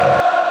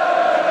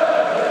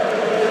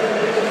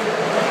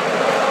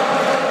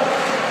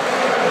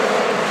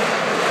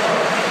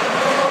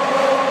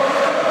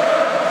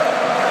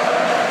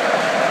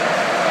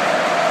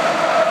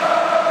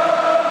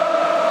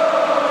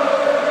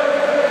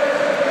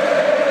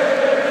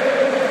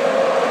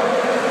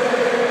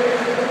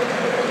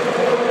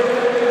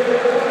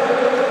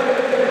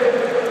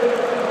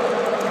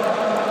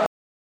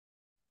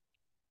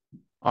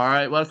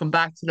right, welcome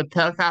back to the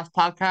Peilcast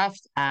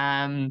podcast.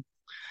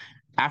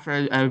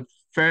 After a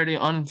fairly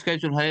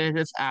unscheduled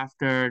hiatus,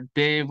 after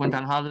Dave went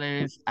on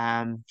holidays,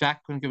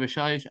 Jack couldn't give a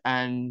shite,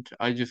 and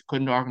I just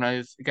couldn't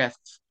organise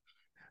guests.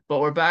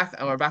 But we're back,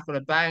 and we're back with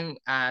a bang.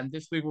 And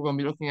this week we're going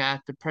to be looking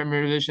at the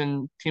Premier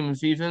Division team of the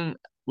season.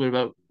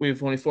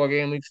 We've only 4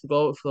 game weeks to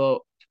go, so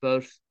it's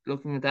about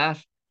looking at that.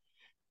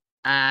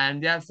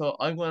 And yeah, so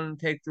I'm going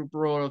to take the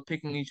role of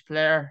picking each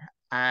player,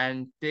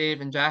 and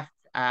Dave and Jack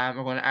are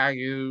going to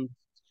argue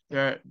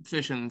their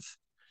positions.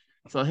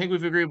 So I think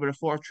we've agreed with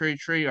a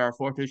 4-3-3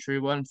 or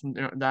 4-2-3-1,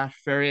 something like that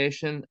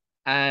variation.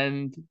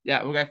 And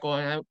yeah, we'll get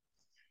going out.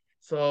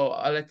 So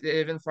I'll let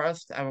Dave in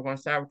first, and we're going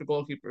to start with the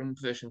goalkeeper in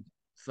position.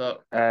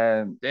 So,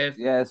 Dave.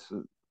 Yes,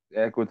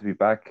 yeah, good to be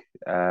back.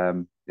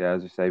 Yeah,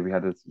 as you say, we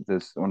had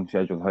this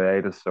unscheduled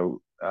hiatus,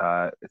 so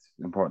it's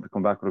important to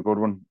come back with a good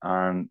one.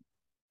 And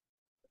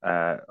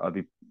I'll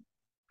be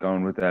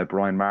going with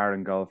Brian Maher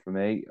in goal for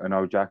me. I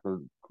know Jack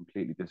will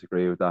completely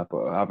disagree with that,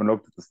 but having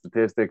looked at the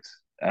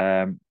statistics,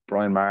 Brian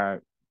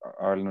Maher,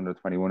 Ireland under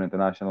 21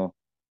 international,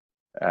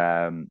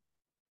 um,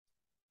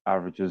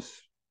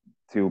 averages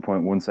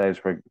 2.1 saves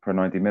per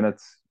 90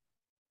 minutes,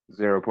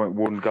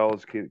 0.1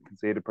 goals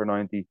conceded per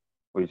 90,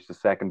 which is the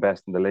second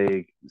best in the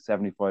league,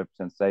 75%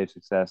 save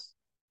success,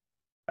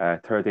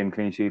 13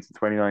 clean sheets in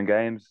 29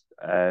 games.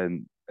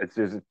 And it's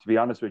just, to be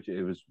honest with you,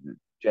 it was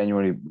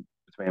genuinely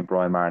between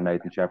Brian Maher and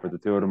Nathan Shepherd. The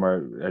two of them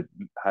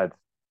had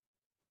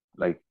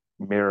like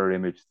mirror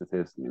image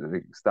statistics,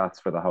 like,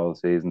 stats for the whole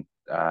season.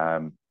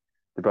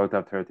 They both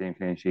have 13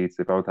 clean sheets.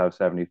 They both have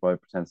 75%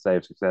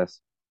 save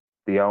success.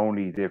 The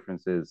only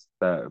difference is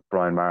that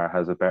Brian Maher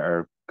has a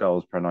better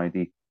goals per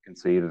 90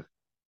 conceded.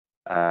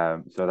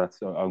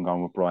 So I'm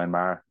going with Brian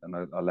Maher, and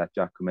I'll let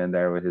Jack come in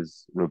there with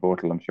his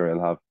rebuttal. I'm sure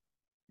he'll have.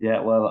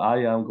 Yeah, well, I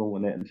am going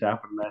with Nathan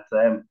Shepherd, and that's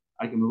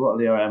I can rebuttal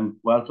here.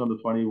 Welsh under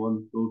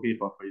 21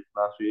 goalkeeper for his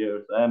last few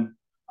years.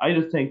 I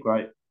just think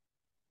right,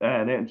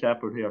 Nathan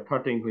Shepherd here,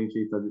 13 clean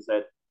sheets, as you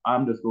said.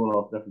 I'm just going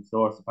off a different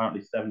source.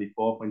 Apparently,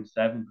 74.7% save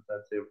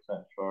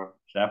percentage for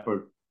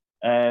Shepherd.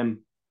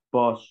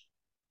 But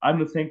I'm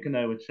just thinking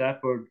now with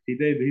Shepherd, he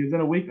was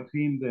in a weaker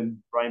team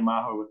than Brian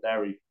Maher with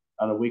Derry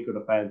and a weaker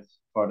defence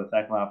for the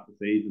second half of the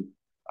season.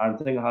 And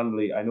single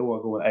handedly, I know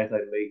we're going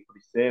outside the league, but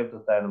he saved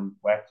us down in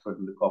Wexford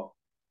in the cup.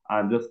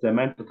 And just the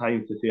amount of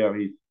times this year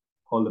he's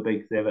pulled a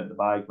big save at the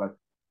bag. Like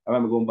I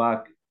remember going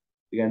back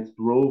against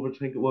Rovers, I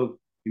think it was,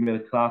 he made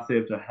a class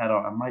save to a header.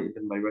 I might have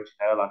been by Richie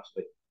Hale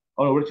actually.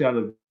 Oh no, Richie had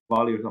a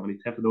volley or something, he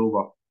tipped it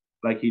over.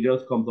 Like he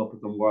just comes up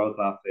with some world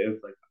class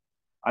saves. Like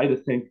I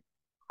just think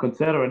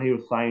considering he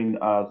was signed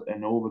as a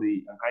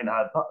nobody and kind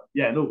of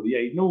had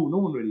nobody, no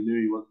one really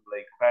knew he was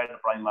like compared to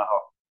Brian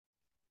Maher.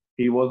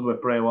 He was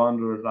with Bray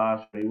Wanderers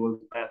last year. He was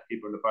the best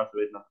keeper in the first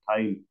division at the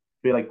time. I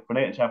feel like for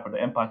Nathan Shepherd,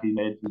 the impact he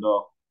made,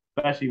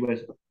 especially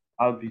with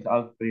I'll be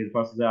the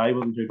first to say I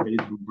wasn't too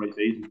pleased with the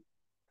season,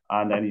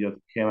 and then he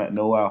just came out of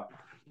nowhere.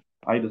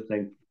 I just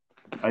think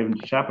Ivan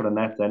Shepherd and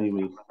Nets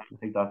anyways. I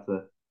think that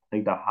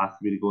has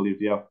to be the goalie of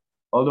the year.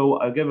 Although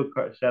I'll give a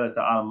shout out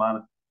to Alan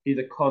Mann. He's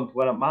a cunt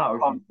when it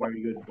matters. He's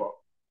very good, but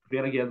I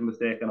feel like he has a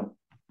mistake in him.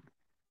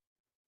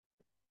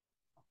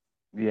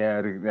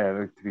 Yeah,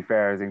 to be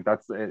fair, I think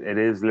it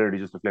is literally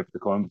just a flip of the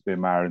coin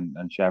between Maher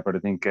and Shepherd. I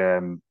think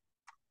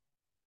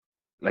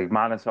like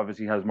Manus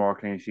obviously has more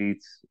clean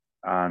sheets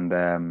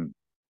and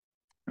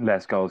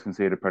less goals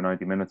conceded per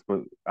 90 minutes,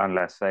 but and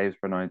less saves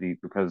per 90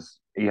 because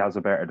he has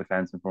a better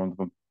defence in front of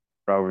him.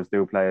 Rovers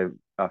do play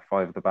at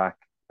five at the back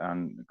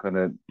and kind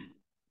of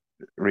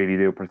really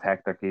do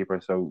protect their keeper.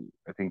 So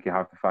I think you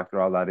have to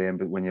factor all that in,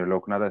 but when you're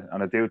looking at it,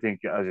 and I do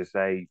think, as you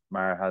say,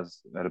 Maher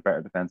has had a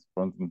better defence in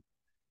front of him.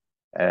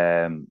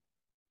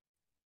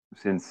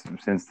 Since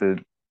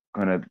the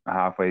kind of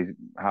halfway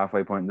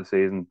point in the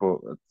season, but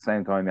at the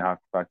same time you have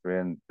to factor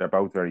in they're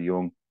both very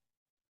young.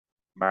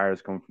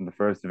 Maher's come from the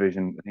first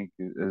division. I think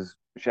is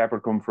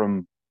Shepherd come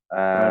from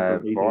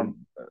Bradford B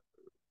team.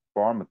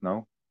 Bournemouth,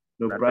 no?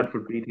 No,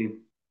 Bradford B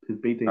team. His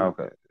B team.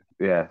 Okay.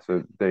 Yeah,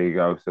 so there you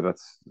go. So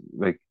that's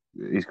like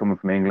he's coming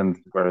from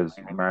England, whereas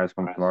Maher's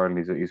come from Ireland.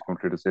 He's come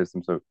through the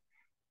system. So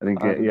I think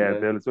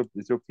Bill, it's up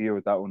to you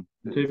with that one.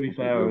 To be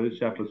fair, it is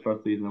Shepherd's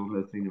first season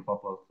over senior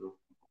football, so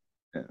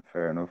yeah,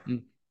 fair enough.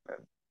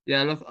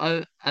 Yeah, look,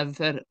 as I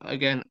said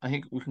again, I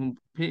think we can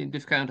completely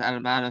discount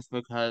Alamanis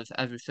because,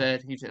 as we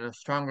said, he's in a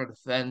stronger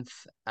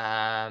defense,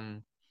 better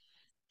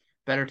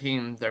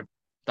team. They're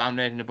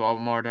dominating the ball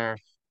more. They're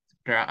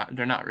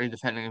not really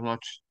defending as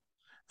much.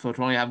 So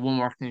to only have one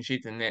more clean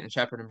sheet than Nathan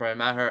Shepherd and Brian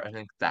Maher, I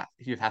think that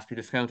he has to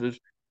be discounted.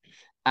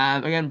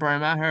 Again, Brian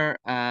Maher,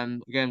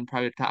 again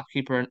probably the top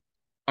keeper,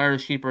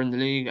 Irish keeper in the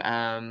league.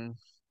 Under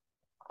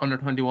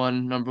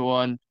 21, number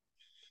one.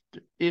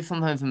 Is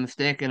sometimes a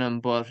mistake in him,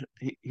 but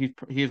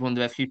he's one of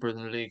the best keepers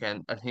in the league,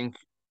 and I think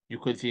you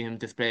could see him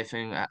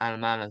displacing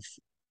Almanas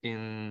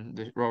in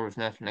the Rovers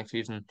net next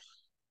season.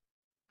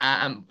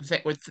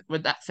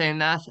 With that saying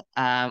that,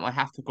 I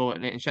have to go with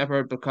Nathan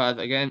Shepherd because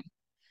again,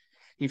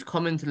 he's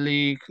come into the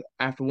league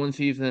after one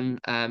season.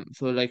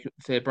 So like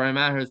say Brian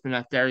Maher has been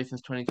at Derry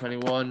since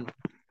 2021.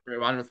 he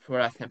wanted to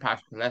put at St.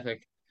 Patrick's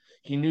Athletic.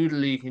 He knew the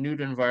league, he knew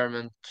the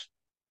environment,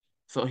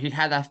 so he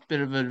had that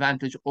bit of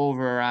advantage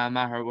over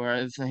Maher.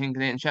 Whereas I think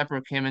Leighton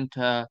Shepherd came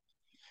into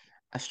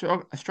a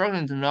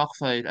struggling to knock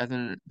side, as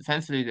in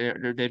defensively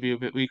their debut a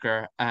bit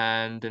weaker,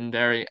 and in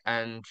Derry,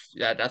 and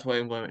yeah, that's why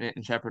I'm going with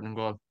Leighton Shepherd in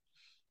goal.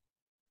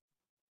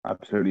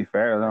 Absolutely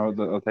fair. No,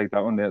 I'll take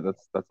that one there.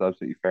 That's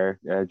absolutely fair.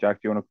 Jack,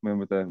 do you want to come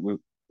in with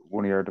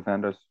one of your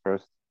defenders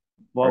first,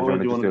 or What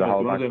do you way want do to you just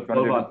want do to the do it? Do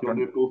whole you want back? to Do do you want to do fullback? the? Do you want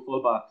to do both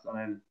fullbacks and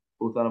then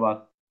both centre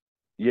backs?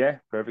 Yeah,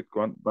 perfect.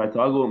 Go on. Right, so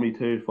I'll go with me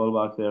two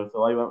fullbacks there.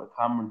 So I went with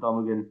Cameron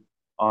Dummigan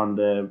on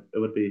the, it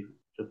would be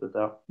just at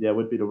that, yeah, it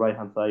would be the right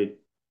hand side,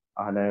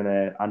 and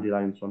then Andy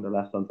Lyons from the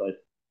left hand side.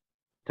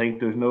 I think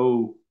there's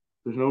no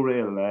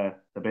real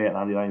debate on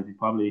Andy Lyons. He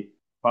probably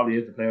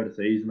is the player of the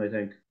season. I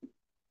think.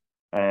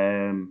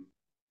 Um,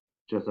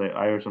 just like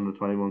Irish under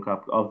 21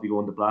 cap, obviously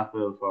going to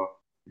Blackpool for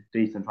a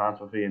decent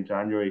transfer fee in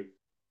January,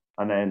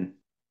 and then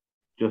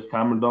just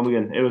Cameron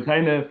Dummigan. It was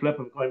kind of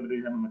flipping coin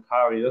between him and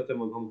McCarry. This time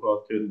will come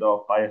across to the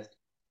off biased.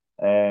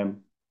 So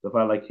I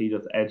felt like he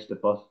just edged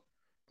it. But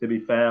to be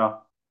fair,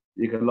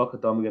 you can look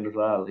at Dummigan as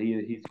well.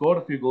 He scored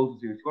a few goals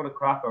this year. He scored a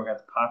cracker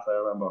against Pats, I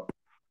remember.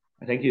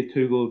 I think he has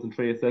 2 goals and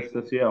 3 assists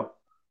this year.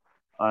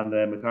 And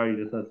McCarry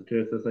just has the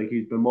 2 assists. Like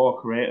he's been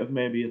more creative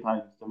maybe at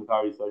times than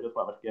McCarry, so I just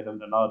wanted to give him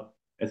the nod.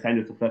 It's kind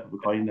of just a flip of a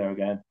coin there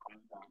again.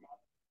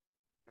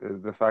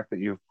 The fact that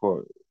you've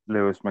put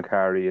Lewis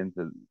McCarry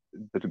into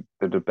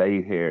the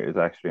debate here is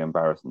actually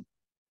embarrassing.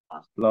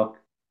 Look,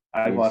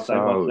 He's I've watched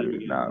so every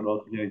game no. from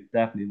Ross. He's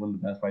definitely one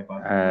of the best right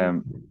backs in the league.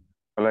 Um,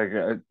 but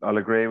like I'll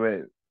agree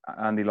with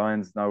Andy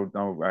Lyons. No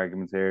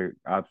arguments here.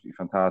 Absolutely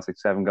fantastic.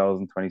 7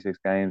 goals in 26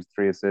 games,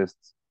 3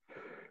 assists.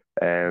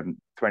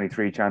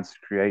 23 chances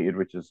created,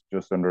 which is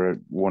just under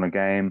one a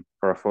game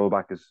for a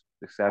fullback, is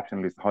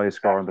exceptionally the highest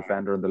scoring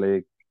defender in the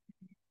league.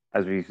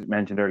 As we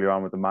mentioned earlier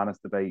on with the Manis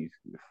debate,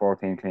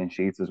 14 clean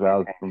sheets as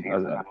well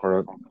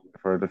for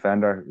a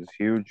defender is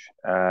huge.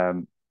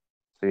 So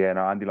yeah,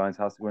 no, Andy Lyons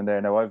has to go in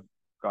there. Now I've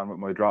gone with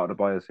my draw to the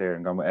bias here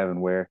and gone with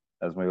Evan Weir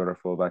as my other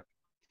fullback.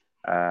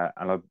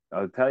 And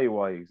I'll tell you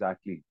why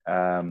exactly.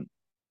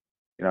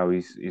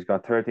 He's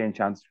got 13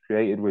 chances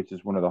created, which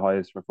is one of the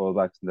highest for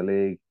fullbacks in the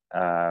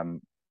league.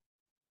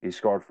 He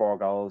scored 4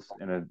 goals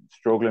in a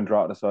struggling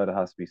draw to the side, it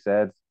has to be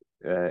said,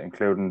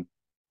 including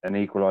an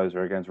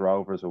equaliser against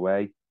Rovers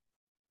away.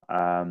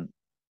 And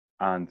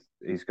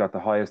he's got the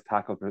highest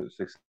tackle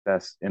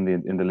success in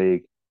the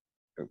league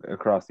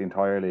across the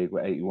entire league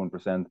with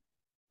 81%.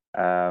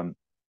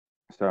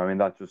 So I mean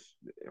that just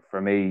for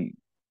me,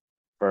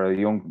 for a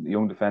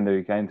young defender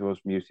who came to us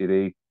from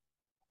UCD,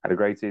 had a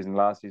great season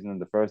last season in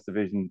the first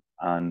division,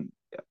 and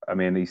I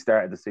mean he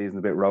started the season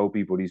a bit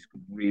ropey, but he's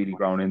really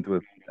grown into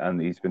it,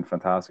 and he's been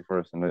fantastic for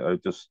us. And I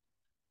just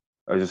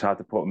had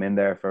to put him in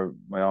there for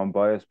my own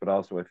bias, but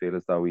also I feel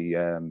as though he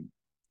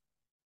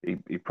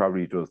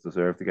probably does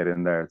deserve to get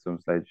in there at some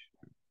stage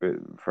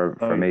for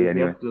Sorry, me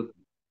anyway. so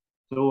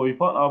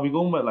are we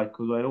going with like,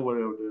 because I know we're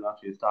doing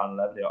actually a starting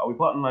 11 here. Are we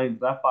putting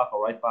Lyons left back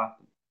or right back?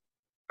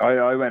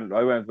 I went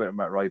with him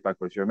at right back,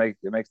 but sure, it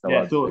makes no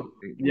Yeah, odds. so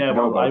You yeah, can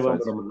go well, I both went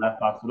with sides. him on left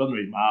back, so it doesn't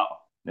really matter.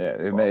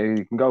 Yeah, But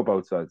you can go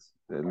both sides.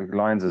 yeah,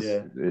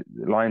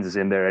 Lines is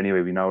in there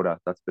anyway. We know that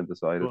that's been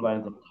decided. two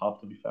lines on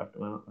top to be fair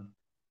to him.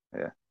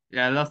 Yeah,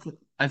 Yeah, look,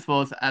 I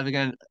suppose as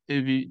again,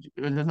 if you,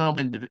 there's no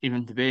point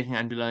even debating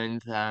Andy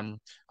Lyons. On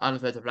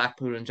his way to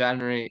Blackpool in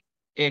January,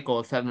 8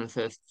 goals, 7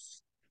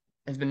 assists.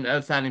 He's been an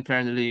outstanding player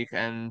in the league,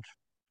 and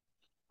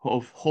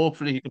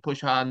hopefully he can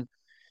push on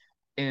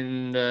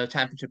in the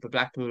championship with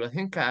Blackpool. I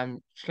think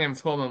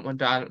Seamus Coleman went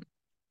down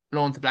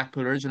loan to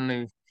Blackpool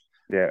originally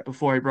yeah.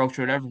 before he broke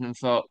through and everything.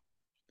 So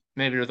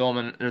maybe there's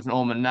an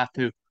omen in that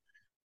too.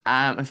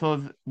 I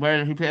suppose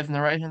where he plays on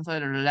the right hand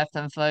side or the left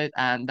hand side,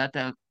 and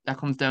that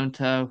comes down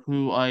to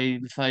who I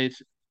decide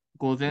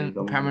goes Yeah,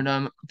 in,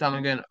 Cameron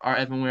Donegan or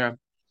Evan Weir.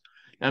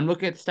 I'm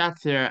looking at the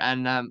stats here,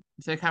 and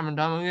say Cameron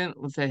Donegan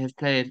would say has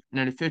played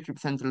nearly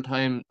 50% of the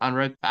time on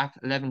right back,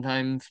 11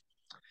 times,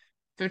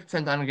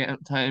 50% on again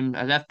time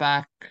at left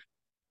back,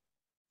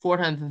 4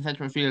 times in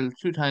central midfield,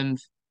 2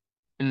 times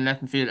in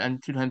left midfield,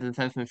 and 2 times in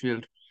central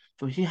midfield.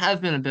 So he has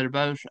been a bit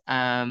about.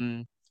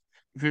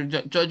 If you're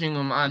judging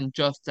him on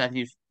just that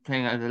he's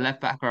playing as a left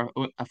back or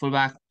a full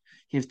back,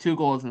 he has 2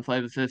 goals and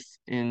 5 assists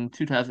in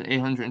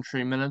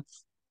 2,803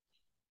 minutes.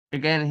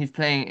 Again, he's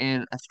playing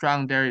in a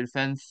strong Derry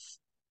defence,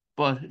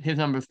 but his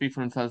numbers speak for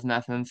themselves in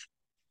that sense.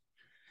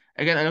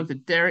 Again, I looked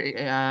at Derry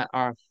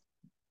or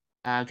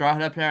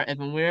Drogheda player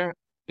Evan Weir.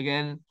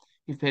 Again,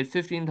 he's played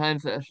 15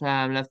 times at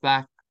left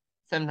back,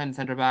 7 times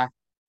centre back,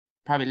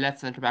 probably left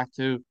centre back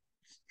too,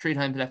 3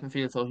 times left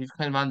midfield. So he's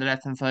kind of on the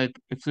left hand side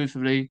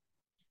exclusively.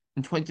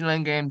 In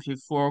 29 games, he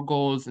has 4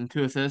 goals and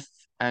 2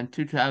 assists and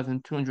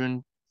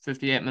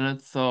 2,258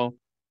 minutes. So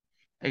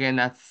again,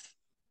 that's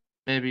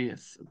maybe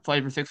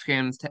 5 or 6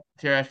 games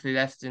theoretically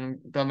less than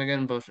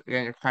Dummigan, but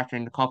again, you're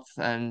factoring the cups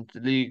and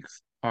the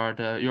leagues or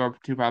the Europe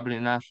too, probably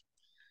not.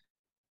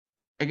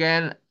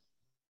 Again,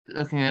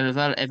 looking at it as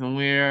well, Evan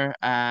Weir,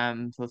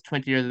 so it's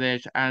 20 years of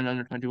age and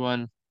under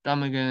 21.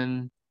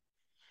 Dummigan,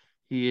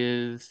 He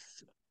is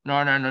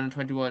Northern Ireland under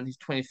 21. He's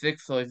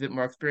 26, so he's a bit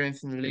more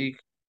experienced in the league.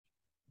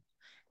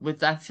 With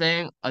that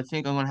saying, I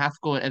think I'm gonna have to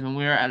go with Evan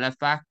Weir at left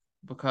back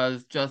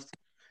because just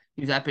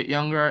he's a bit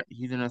younger.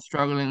 He's in a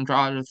struggling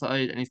draw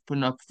side, and he's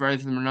putting up very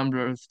similar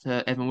numbers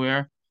to Evan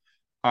Weir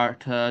or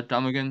to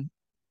Donegan.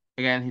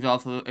 Again, he's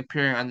also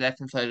appearing on the left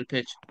hand side of the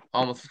pitch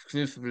almost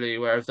exclusively,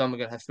 whereas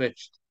Donegan has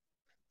switched.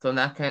 So in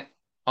that case,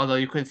 although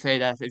you could say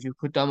that if you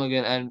put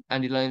Donegan and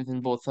Andy Lyons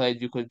in both sides,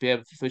 you could be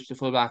able to switch to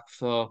full back.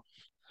 So,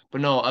 but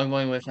no, I'm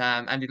going with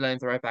Andy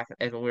Lyons at right back and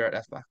Evan Weir at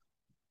left back.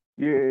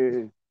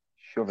 Yeah,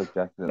 shove it,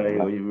 Jack. There you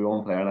go. You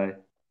won't play, are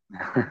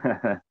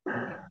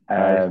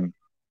Right. um,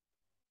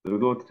 So we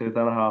go to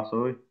 2.5,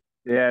 sorry.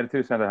 yeah, the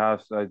two centre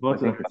halves. I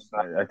What's think it? it's.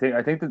 I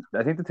think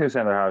the two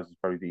centre halves is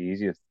probably the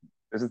easiest.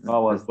 This is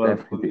Well,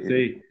 definitely.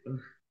 see.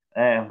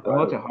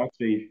 What's your heart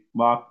speed?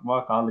 Mark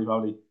Conley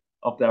probably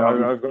up there.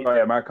 Probably. I've got,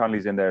 yeah, Mark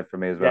Conley's in there for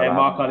me as well. Yeah,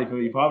 Mark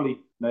Conley probably.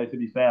 Now, to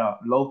be fair,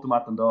 loved him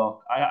at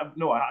Dundalk. I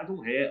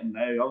don't hate him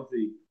now.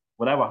 Obviously,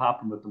 whatever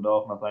happened with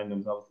Dundalk and I signed him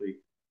is obviously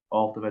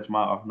off the pitch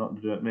matter, nothing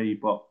to do with me.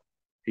 But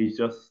he's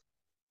just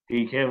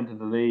he came into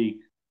the league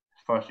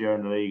first year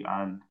in the league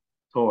and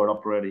tore it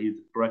up already. He's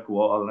a brick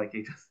wall. Like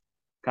he just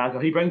can't go.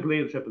 He brings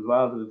leadership as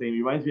well to the team. He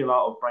reminds me a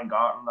lot of Frank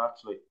Garton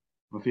actually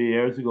from a few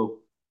years ago.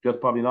 Just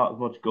probably not as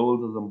much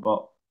goals as him,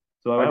 but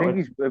so I think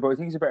he's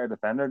a better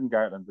defender than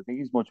Gartland. I think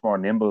he's much more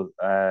nimble.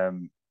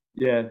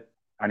 Yeah.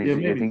 And Yeah, I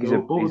maybe think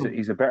so.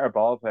 he's a better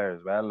ball player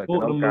as well. Like I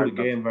Both of know them know the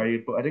Gartland. game very.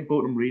 But I think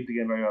both of them read the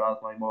game very well.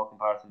 That's my more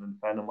comparison than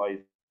defending wise.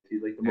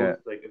 He's like the Yeah.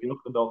 most like if you look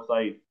at the dog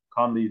side,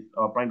 Conley's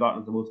Brian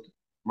Garton's the most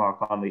Mark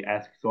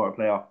Conley-esque sort of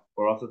player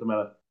for us at the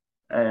minute.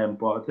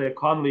 But I'd say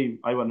Conley,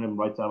 I want him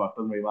right down.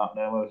 Doesn't really matter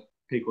now.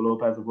 Pico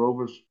Lopez of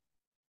Rovers.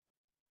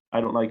 I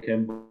don't like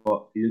him,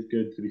 but he is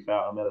good to be fair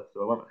at the minute.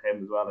 So I went with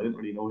him as well. I didn't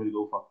really know who to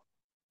go for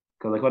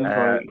because I couldn't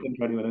try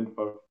anyone in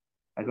for.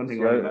 I couldn't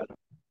think of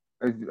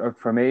anyone.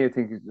 For me, I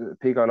think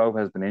Pico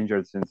Lopez has been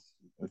injured since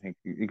I think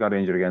he got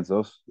injured against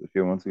us a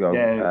few months ago.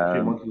 Yeah, a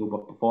few months ago,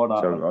 but before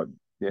that. So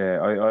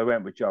I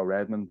went with Joe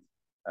Redmond.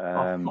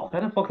 How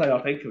the fuck did I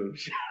think of him?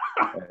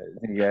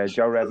 Yeah,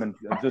 Joe Redmond.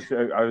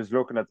 I was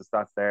looking at the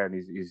stats there, and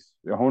he's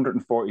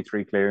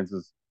 143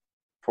 clearances,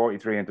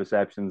 43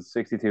 interceptions,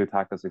 62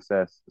 tackle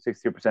success,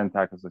 62%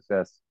 tackle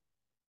success.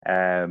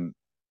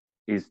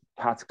 He's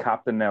Pat's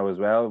captain now as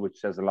well, which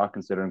says a lot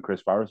considering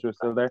Chris Forrester is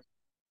still there.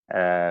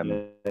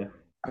 Yeah.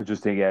 I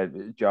just think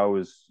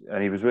Joe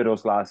and he was with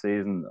us last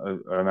season.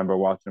 I remember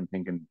watching him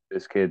thinking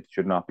this kid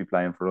should not be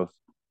playing for us.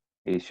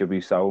 He should be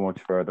so much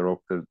further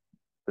up the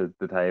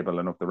table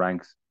and up the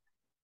ranks.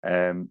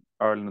 Ireland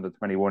under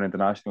 21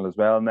 international as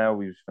well now.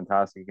 He was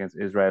fantastic against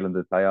Israel in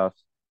the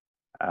playoffs.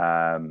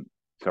 And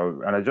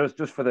I just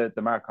for the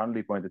Mark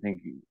Connolly point, I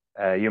think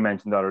you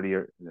mentioned already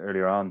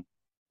earlier on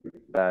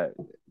that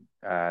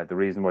the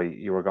reason why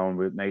you were going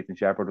with Nathan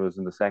Shepherd was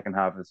in the second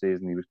half of the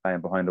season he was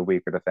playing behind a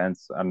weaker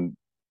defence, and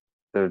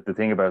the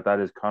thing about that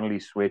is Connolly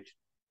switched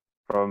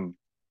from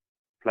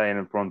playing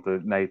in front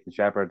of Nathan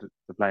Shepherd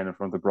to playing in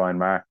front of Brian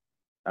Marr,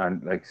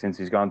 and like since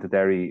he's gone to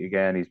Derry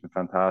again, he's been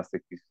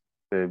fantastic. He's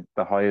the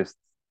highest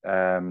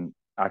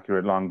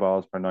accurate long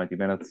balls per 90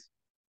 minutes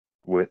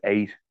with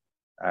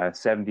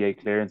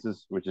 78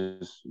 clearances, which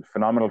is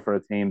phenomenal for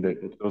a team that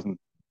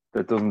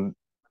doesn't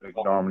like,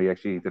 normally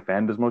actually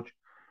defend as much.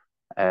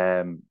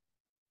 65%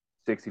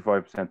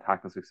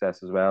 tackle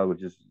success as well,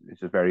 which is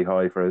very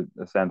high for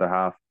a centre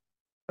half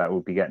that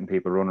would be getting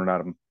people running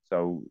at him.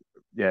 So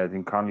yeah, I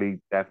think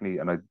Connolly definitely,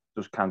 and I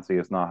just can't see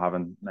us not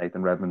having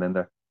Nathan Redmond in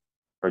there.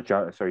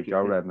 Joe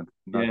Redmond.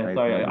 Yeah,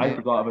 sorry, I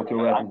forgot about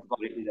Joe Redmond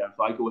completely there,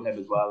 so I go with him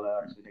as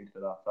well. Actually, thanks for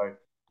that. Sorry,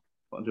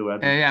 Joe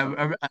Redmond.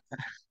 Yeah,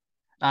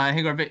 I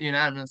think we're a bit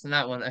unanimous in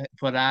that one.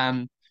 But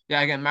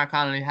yeah, again, Mark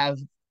Connolly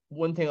has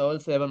one thing I will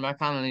say about Mark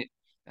Connolly.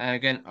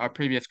 Again, our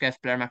previous guest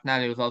Blair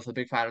McNally was also a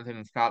big fan of him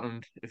in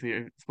Scotland. If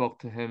you spoke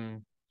to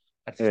him,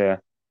 a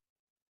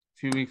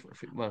few weeks, a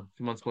few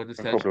months ago, a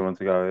couple of months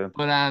ago, yeah.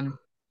 But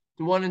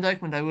the one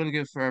indictment I will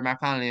give for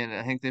Mark Connolly, and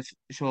I think this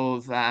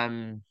shows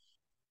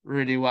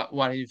really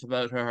what he's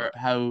about or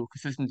how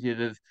consistent he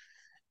is.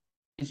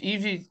 It's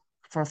easy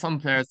for some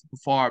players to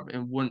perform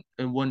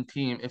in one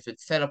team if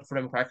it's set up for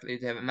them correctly.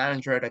 They have a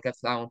manager that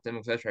gets along with them,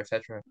 etc.,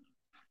 etc.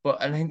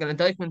 But I think an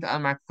indictment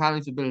on Mark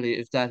Connolly's ability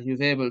is that he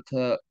was able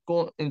to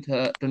go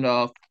into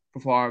Dundalk,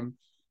 perform,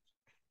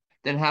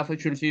 then halfway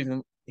through the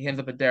season he ends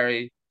up at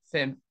Derry,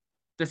 same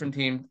different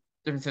team,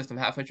 different system,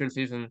 halfway through the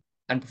season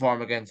and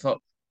perform again. So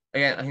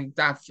again, I think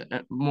that's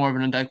more of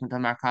an indictment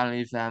on Mark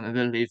Connolly's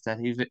abilities that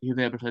he's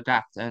able to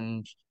adapt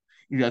and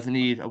he doesn't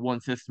need a one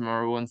system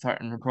or one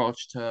certain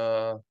approach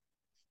to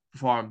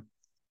perform.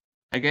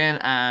 Again,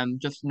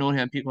 just noting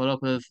him Pico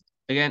Lopez.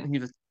 Again,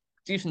 he's a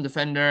decent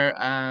defender.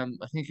 I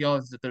think he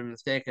always has a bit of a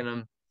mistake in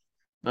him.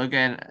 But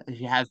again,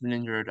 he has been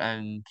injured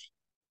and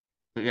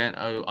again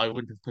I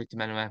wouldn't have picked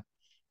him anyway.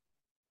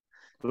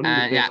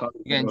 Yeah,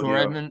 again, Joe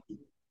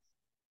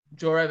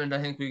Redmond,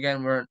 I think we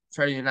again were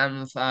fairly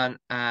unanimous on.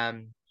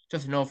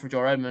 Just to know for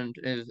Joe Redmond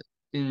is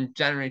in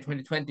January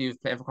 2020 he was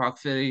playing for Cork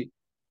City.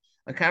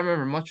 I can't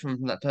remember much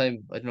from that time.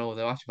 I don't know,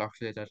 they watched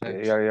actually at that Yeah,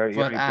 time. he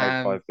But only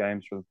played 5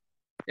 games for them.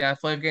 yeah,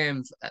 5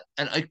 games,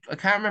 and I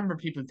can't remember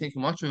people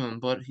thinking much of him,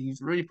 but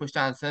he's really pushed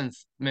on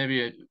since.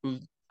 Maybe it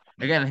was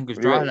again, I think it was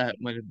But he went, Drogheda that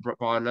might have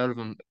brought it out of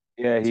him.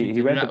 yeah, Seemed he to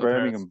do went to that with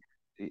Paris. Birmingham.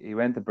 He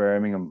went to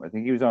Birmingham. I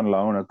think he was on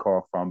loan at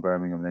Cork from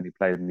Birmingham, and then he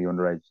played in the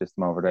underage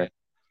system over Yeah,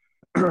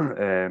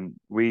 there.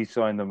 We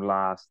signed him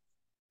last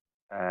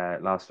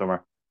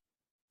summer,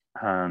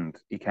 and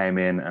he came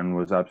in and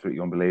was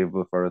absolutely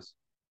unbelievable for us.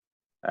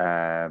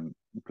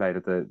 He played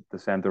at the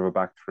centre of a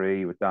back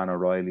three with Dan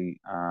O'Reilly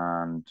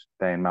and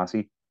Dane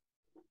Massey,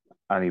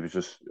 and he was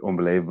just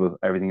unbelievable.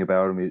 Everything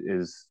about him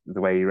is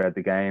the way he read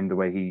the game, the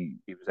way he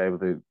was able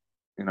to,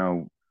 you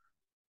know,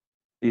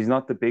 he's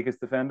not the biggest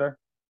defender,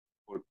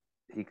 but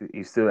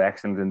he's still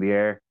excellent in the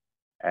air.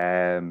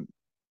 Um,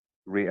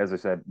 as I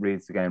said,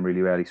 reads the game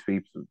really well. He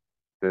sweeps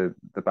the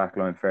back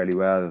line fairly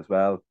well as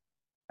well,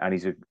 and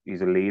he's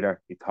a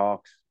leader. He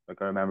talks.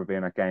 Like I remember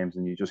being at games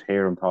and you just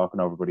hear him talking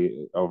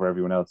over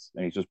everyone else,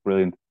 and he's just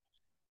brilliant.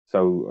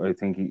 So I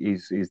think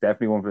he's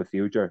definitely one for the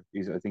future.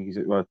 I think he's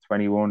what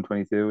 21,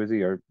 22 is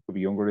he, or could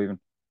be younger even.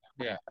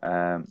 yeah,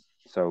 Um,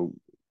 so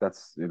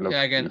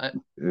yeah. Again,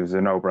 it was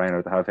a no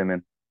brainer to have him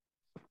in.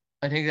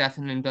 I think that's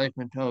an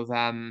indictment of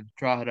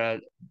Drogheda.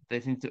 They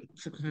seem to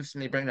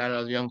consistently bring down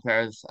all the young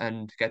players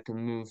and get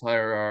them move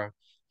higher, or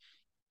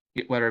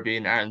whether it be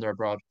in Ireland or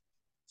abroad.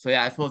 So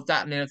yeah, I suppose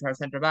that nails our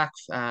centre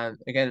backs.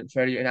 Again, it's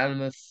fairly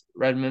unanimous.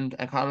 Redmond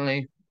and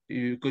Connolly,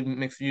 you good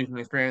mix of youth and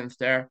experience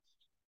there.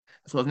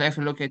 So next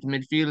we look at the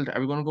midfield.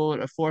 Are we going to go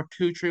with a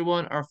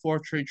 4-2-3-1 or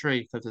 4-3-3?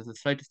 Because there's a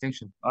slight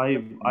distinction.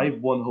 I've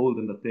one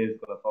holding that Dave's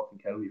gonna fucking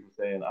kill me for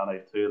saying, and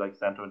I've two like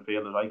centre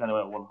midfielders. I kind of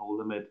went one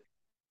holding mid.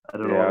 I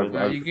don't know what Yeah, about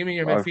Now you. you give me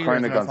your I've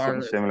kind midfielders of and I'll gone follow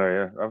something it.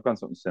 similar. Yeah, I've gone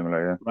something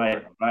similar. Yeah.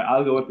 Right.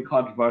 I'll go with the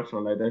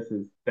controversial. Now this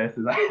is If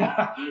you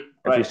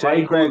right.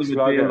 say My Craig holding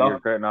Slogger, you're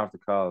midfielder. getting off the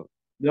call.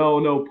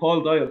 No,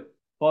 Paul Doyle.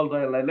 Paul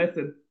Doyle. Now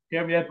listen,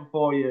 hear me out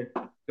before you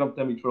jump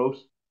down my throat.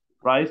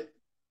 Right?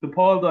 So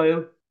Paul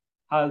Doyle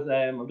has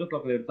I'm just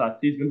looking at that.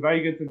 He's been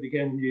very good since he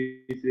came from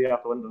UCD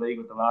after winning the league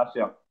with them last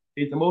year.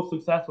 He's the most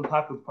successful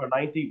tackles per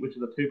 90, which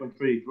is a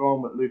 2.3,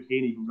 drawn with Luke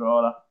Heaney from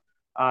Drogheda.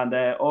 And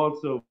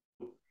also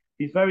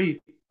he's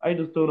very I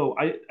just don't know.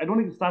 I don't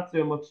think the stats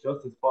do him much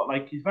justice, but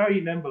like he's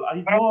very nimble and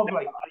he's more of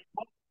like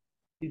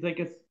he's like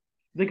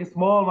a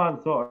small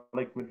man sort of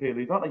like midfielder.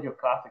 He's not like your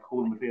classic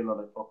holding midfielder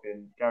like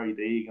fucking Gary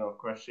Deegan or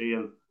Chris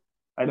Shields.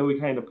 I know he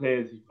kind of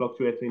plays, he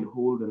fluctuates between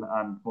holding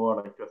and more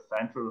like just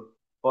central.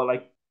 But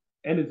like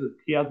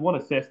he has one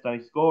assist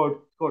and he scored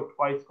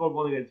twice, scored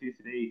one against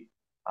UCD.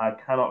 I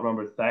cannot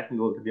remember his second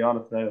goal to be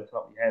honest now off the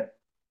top of my head.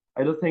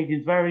 I just think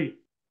his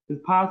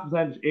pass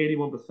percentage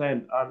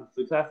 81% and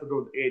successful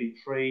goals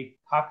 83,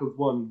 tackles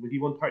won, he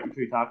won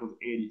 33 tackles,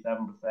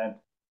 87%.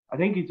 I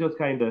think he's just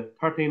kind of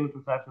 13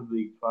 interceptions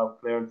league, 12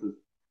 clearances.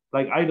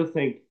 Like I just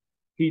think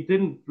he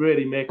didn't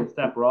really make a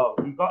step wrong.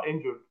 He got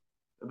injured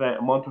about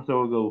a month or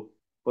so ago,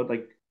 but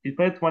like he's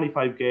played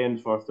 25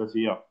 games for us this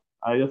year.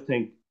 I just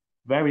think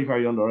very,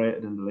 very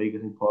underrated in the league, I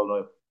think Paul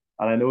Doyle.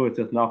 And I know it's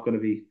just not going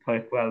to be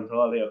played well at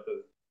all here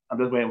because I'm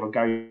just waiting for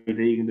Gary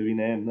Deegan to be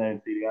named now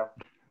and see the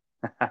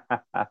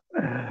game.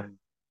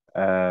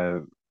 uh,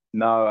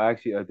 no,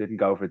 actually, I didn't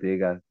go for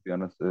Diga. To be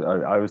honest,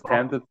 I was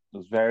tempted. I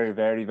was very,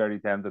 very, very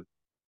tempted.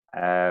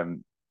 I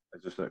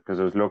just because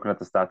I was looking at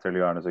the stats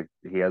earlier on. I was like,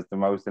 he has the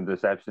most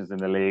interceptions in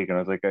the league, and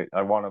I was like,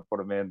 I want to put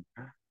him in.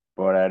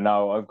 But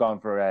no, I've gone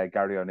for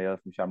Gary O'Neill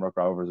from Shamrock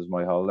Rovers as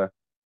my holder.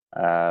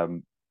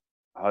 Um,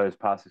 Highest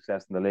pass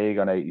success in the league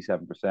on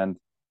 87%,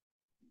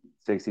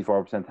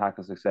 64%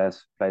 tackle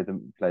success. Played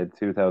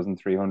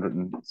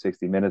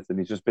 2,360 minutes, and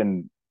he's just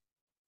been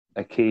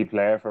a key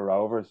player for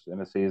Rovers in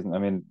a season. I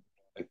mean,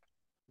 like,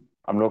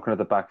 I'm looking at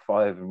the back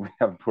five, and we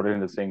haven't put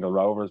in a single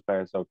Rovers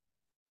player. So,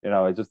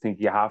 I just think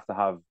you have to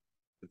have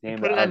the You team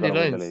put that in are Andy going to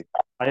win the Lyons.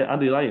 league.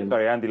 Andy Lyons.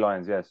 Sorry, Andy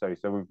Lyons. Yeah, sorry.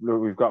 So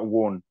we've got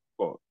one,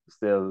 but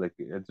still, like,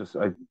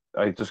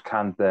 I just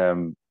can't.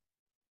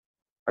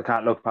 I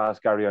can't look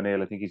past Gary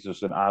O'Neill. I think he's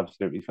just an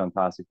absolutely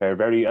fantastic player.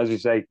 Very, as you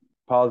say,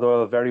 Paul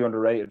Doyle, very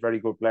underrated, very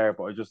good player.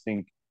 But I just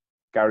think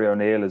Gary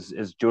O'Neill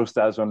is just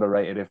as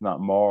underrated, if not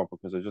more,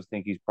 because I just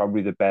think he's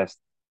probably the best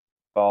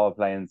ball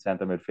playing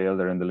centre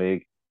midfielder in the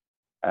league.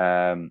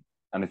 And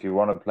if you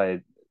want to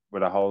play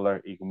with a holder,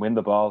 you can win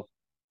the ball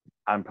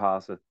and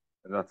pass it.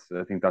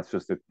 I think that's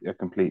just a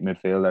complete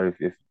midfielder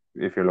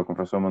if you're looking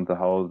for someone to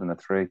hold in a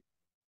three.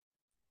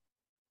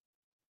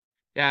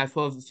 Yeah, I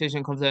suppose the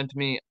decision comes down to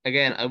me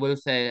again. I will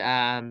say,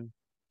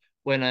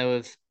 when I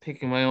was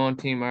picking my own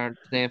team or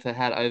the names I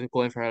had, I was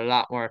going for a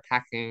lot more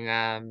attacking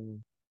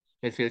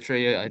midfield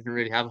three. I didn't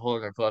really have a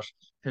holder, but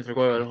since we're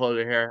going with a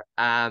holder here,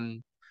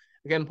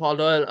 again Paul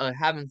Doyle, I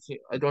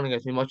don't think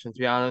I've seen much of him, to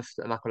be honest.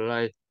 I'm not gonna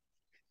lie.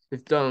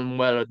 He's done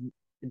well at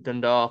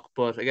Dundalk,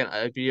 but again,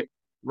 I'd be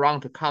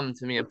wrong to come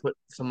to me and put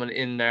someone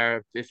in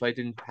there if I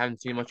didn't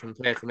haven't seen much of him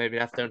play. So maybe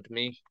that's down to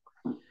me.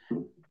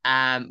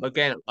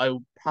 Again,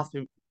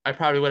 I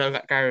probably would have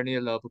got Gary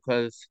O'Neill though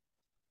because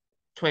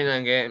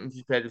 29 games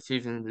he played this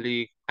season in the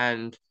league,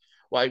 and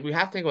what we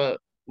have to think about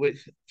with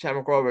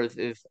Shamrock Rovers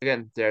is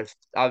again they're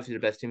obviously the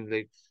best team in the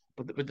league,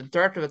 but with the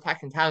dearth of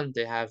attacking talent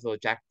they have, so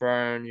Jack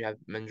Byrne, you have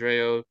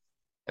Mandreo,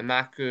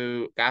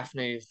 Amaku,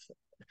 Gaffney,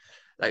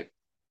 like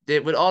they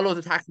with all those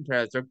attacking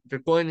players, they're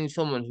going to need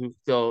someone who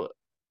so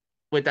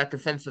with that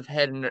defensive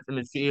head in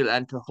the field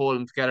and to hold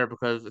them together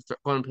because they're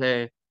going to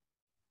play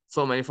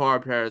so many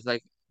forward players.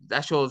 Like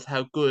that shows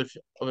how good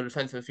of a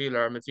defensive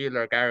fielder or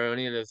midfielder Gary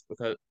O'Neill is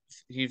because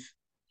he's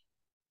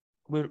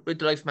with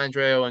the likes of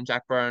Mandreo and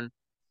Jack Byrne.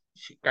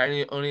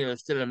 Gary O'Neill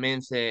is still a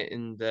mainstay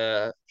in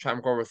the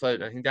Shamrock Rovers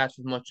side. I think that's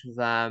as much as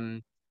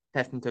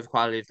testament to his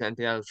quality as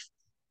anything else.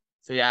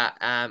 So yeah,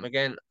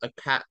 again, I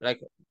can't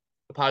like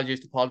apologies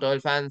to Paul Doyle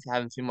fans. I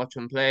haven't seen much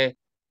of him play,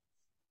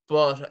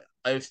 but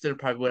I still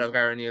probably would have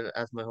Gary O'Neill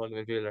as my holding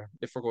midfielder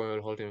if we're going with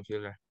a holding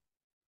midfielder.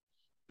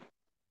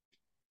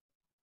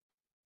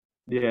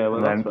 Yeah,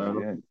 well, And that's then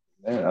fair enough.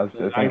 I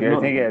I've think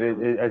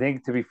nothing. I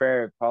think to be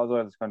fair, Paul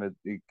Doyle is kind of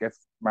he gets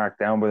marked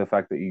down by the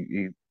fact that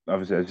he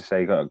obviously, as you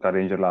say, got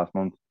injured last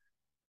month.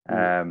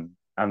 Mm.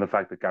 And the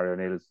fact that Gary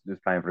O'Neill is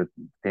playing for a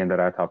team that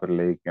are top of the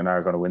league and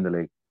are going to win the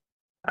league.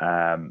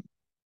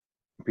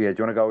 But yeah, do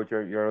you want to go with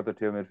your other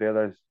two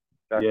midfielders,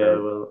 Jack? Yeah,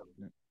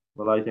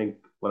 Or I think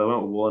I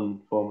went with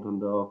one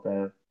forward off.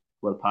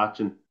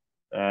 Patching.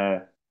 Uh,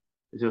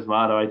 it's just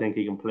matter. I think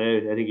he can play.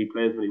 I think he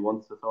plays when he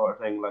wants to, sort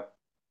of thing. Like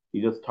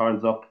he just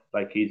turns up.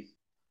 Like his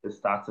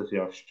stats this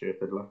year are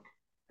stupid. Like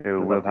who?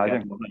 just Will have to get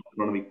Patching? him in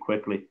front of me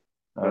quickly.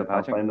 Will I can't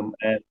Patching? find him.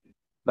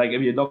 Like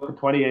if you look at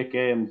 28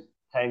 games,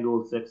 10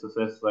 goals, 6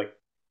 assists. Like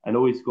I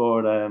know he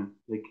scored.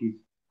 Like he's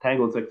 10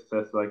 goals, 6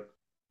 assists. Like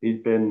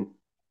he's been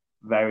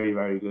very,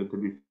 very good, to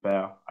be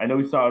fair. I know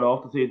he started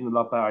off the season a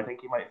lot better. I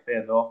think he might have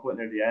faded off with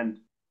near the end,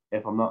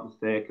 if I'm not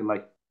mistaken.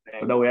 Like,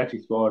 but no, he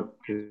actually scored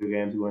 2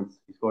 games.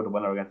 He scored the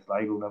winner against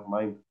Sligo, never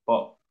mind.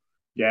 But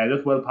yeah,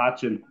 just well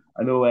patching.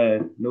 I know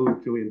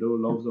Julian Doe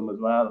loves him as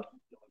well.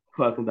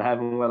 Welcome to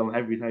having him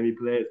every time he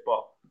plays.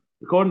 But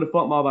according to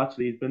FootMob,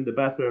 actually, he's been the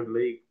best player in the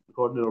league,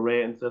 according to the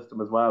rating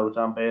system as well, which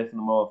I'm basing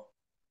him off.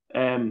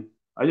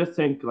 I just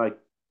think like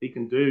he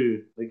can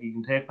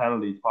take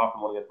penalties apart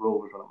from one against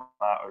Rovers when it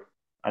matters,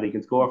 and he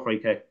can score a free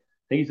kick.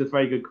 I think he's just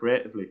very good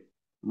creatively.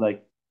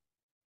 Like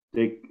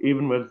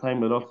even with the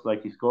time with us,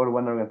 like he scored a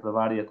winner against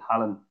Levadia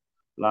Tallinn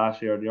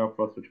last year at the York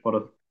for us, which put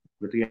us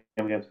with the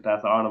game against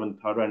Vitesse Arnhem in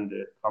the third round of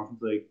the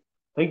Conference League.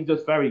 I think he's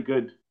just very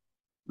good.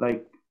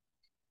 Like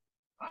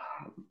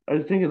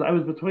the thing is, I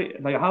was between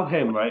like I have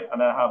him right,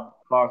 and I have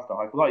Forster.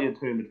 I forgot you had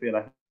two in midfield.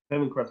 I have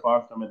him and Chris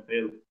Forster in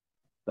midfield.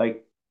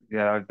 Like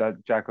Yeah,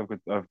 that Jack of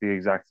the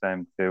exact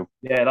same too.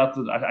 yeah,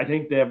 I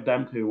think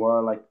them two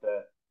were like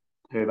the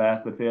two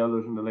best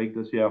midfielders in the league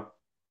this year.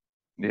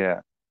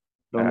 Yeah.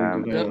 Don't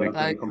think there's Yeah, anyone else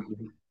that like comes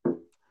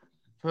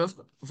to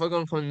if we're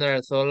going from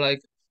there, so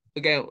like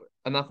again,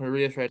 I'm not going to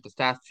reiterate the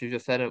stats you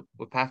just said it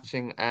with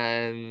Patching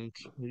and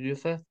what did you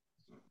say?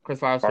 Chris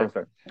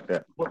Forrester.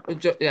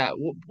 Forrester. Yeah.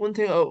 One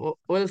thing I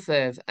will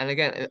say is, and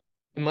again,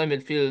 in my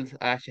midfield,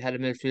 I actually had a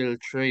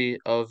midfield three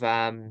of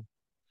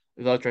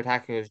with ultra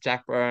attacking was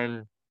Jack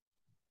Byrne,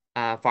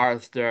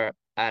 Forrester,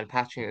 and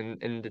Patching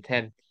in the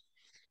 10.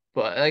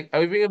 But like, I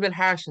would be a bit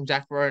harsh on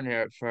Jack Byrne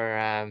here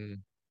for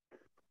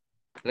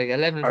like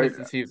 11 I assists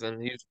this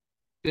season. He's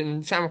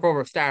been Shamrock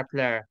Rovers star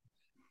player,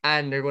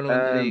 and they're going to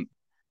win the league. um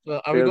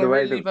So are we feel going the to way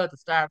really that leave out the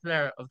star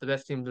player of the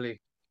best team in the league?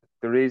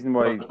 the reason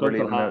well, why it's we're good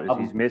to leaving him out is have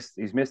him.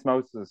 he's missed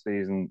most of the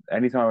season.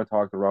 Anytime I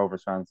talk to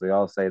Rovers fans, they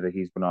all say that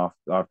he's been off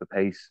the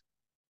pace.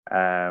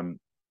 Um,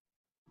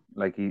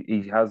 like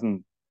he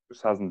hasn't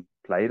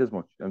played as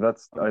much, and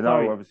that's I I'm know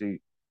sorry.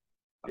 obviously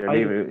you're I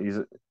leaving. He's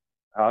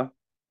huh?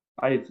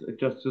 I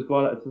just go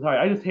on. Sorry.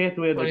 I just hate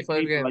the way like 25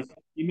 people like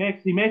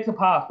games. he makes a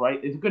pass right.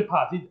 It's a good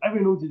pass.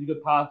 Everyone knows he's a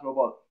good passer,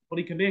 but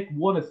he can make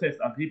one assist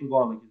and people go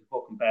on like he's the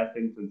fucking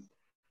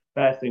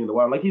best thing in the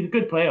world. Like he's a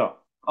good player,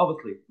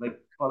 obviously. Like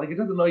but like it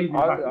just annoys me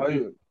the fact that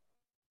he's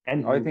I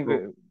anything think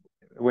good.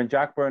 when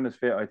Jack Byrne is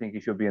fit, I think he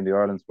should be in the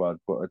Ireland squad.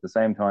 But at the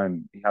same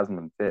time, he hasn't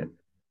been fit.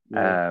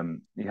 Yeah.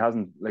 He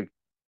hasn't like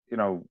you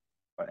know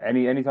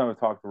anytime I've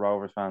talked to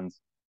Rovers fans,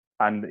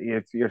 and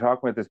if you're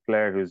talking about this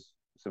player who's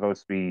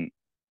supposed to be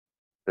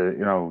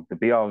the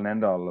be all and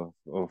end all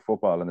of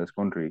football in this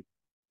country,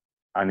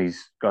 and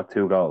he's got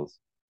 2 goals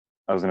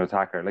as an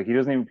attacker. Like he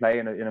doesn't even play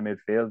in a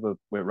midfield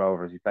with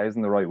Rovers. He plays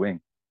in the right wing,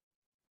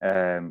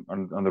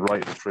 on the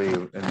right of the three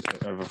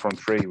of a front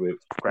three with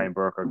Graham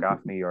Burke or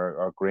Gaffney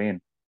or Green.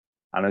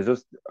 And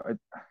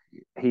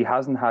he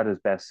hasn't had his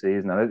best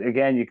season. And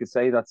again, you could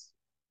say that's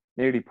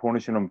nearly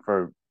punishing him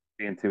for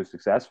being too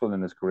successful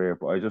in his career.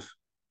 But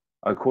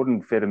I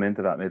couldn't fit him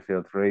into that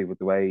midfield three with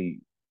the way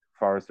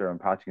Forrester and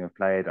Patching have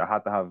played. I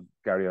had to have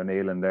Gary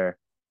O'Neill in there.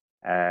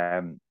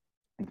 And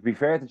to be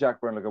fair to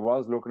Jack Byrne, like I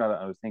was looking at it,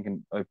 I was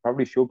thinking I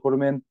probably should put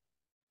him in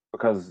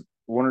because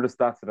one of the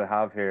stats that I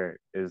have here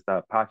is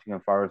that Patching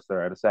and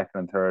Forrester are the second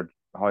and third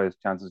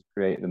highest chances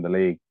created in the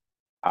league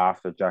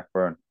after Jack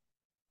Byrne.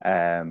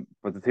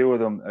 But the two of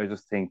them, I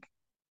just think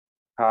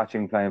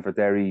Patching playing for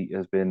Derry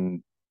has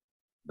been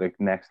like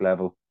next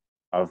level.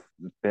 I've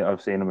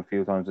seen him a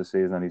few times this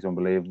season and he's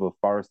unbelievable.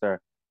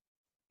 Forrester,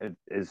 it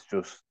is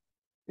just,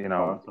 you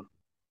know, Forrester.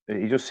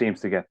 he just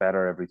seems to get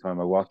better every time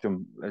I watch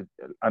him.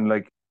 And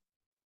like,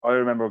 I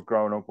remember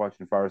growing up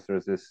watching Forrester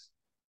as this,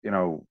 you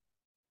know,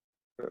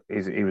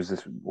 he was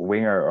this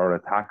winger or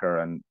attacker,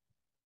 and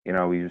you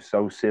know, he was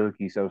so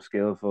silky, so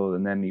skillful.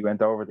 And then he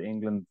went over to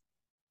England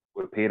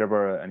with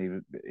Peterborough, and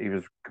he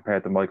was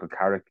compared to Michael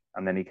Carrick.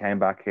 And then he came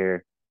back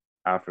here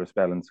after a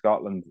spell in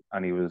Scotland,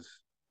 and he was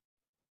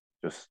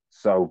just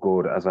so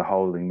good as a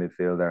holding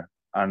midfielder.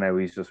 And now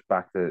he's just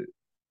back to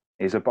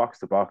he's a box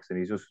to box, and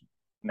he's just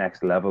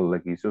next level.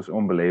 Like, he's just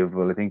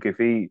unbelievable. I think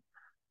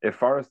if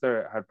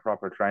Forrester had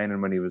proper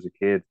training when he was a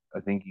kid, I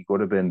think he could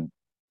have been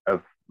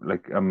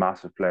a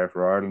massive player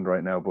for Ireland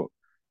right now. But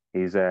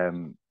he's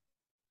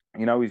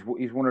you know,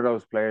 he's one of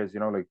those players, you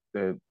know, like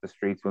the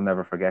streets will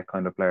never forget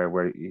kind of player,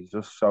 where he's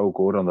just so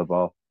good on the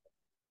ball.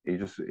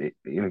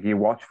 Like, you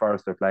watch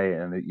Forrester play,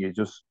 and you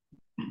just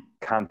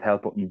can't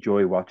help but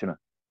enjoy watching it.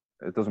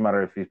 It doesn't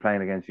matter if he's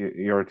playing against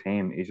your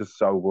team. He's just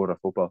so good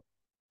at football.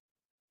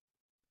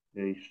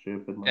 Yeah, he's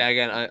stupid, man. Yeah,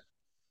 again,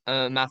 I'm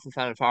a massive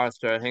fan of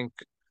Forrester. I think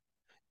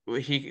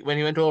when he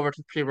went over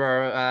to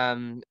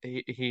Peterborough,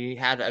 he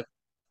had a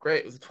great,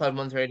 it was 12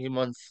 months or 18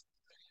 months.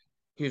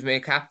 He was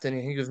made captain. I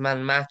think he was man of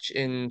the match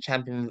in not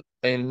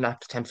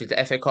the Champions League,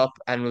 the FA Cup,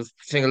 and was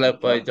singled out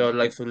by the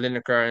likes of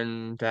Lineker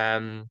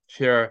and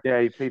Shearer.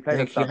 Yeah, he I played at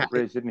think he Stamford had,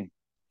 Bridge, didn't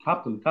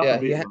Captain yeah,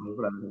 he beating had, him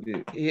for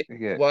everything.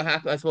 Yeah, what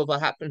happened, I suppose what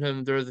happened to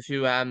him, there was a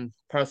few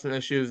personal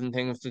issues and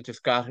things that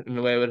just got in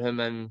the way with him,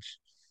 and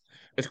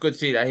it's good to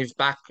see that he's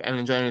back and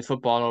enjoying his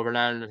football over in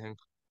Ireland, I think.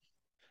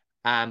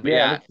 But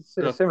yeah, and yeah, it's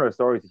a look, similar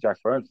story to Jack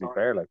Byrne. To be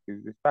fair, like, he's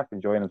back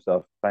enjoying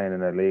himself playing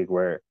in a league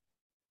where,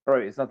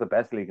 right, it's not the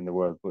best league in the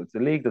world, but it's a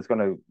league that's going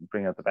to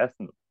bring out the best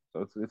in them.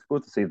 So it's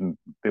good to see them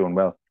doing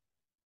well.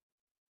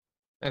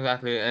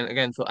 exactly. And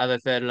again, so as I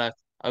said, like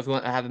I was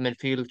going to have a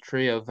midfield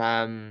three of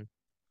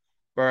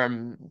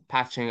Byrne,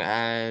 Patching,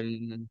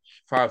 and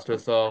Forrester.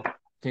 So I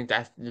think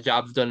that the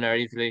job's done there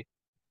easily.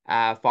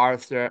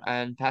 Forrester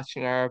and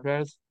Patching are our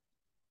players.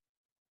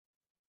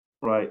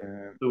 Right.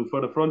 Um, So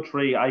for the front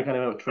three, I kind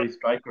of went with three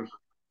strikers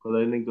because I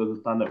didn't think there was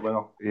a standout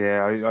winger.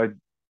 yeah,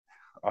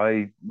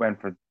 I went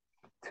for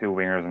two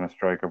wingers and a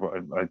striker, but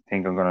I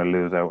think I'm going to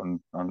lose out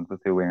on the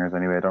two wingers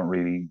anyway. I don't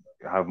really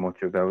have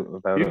much about You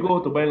it. go Like,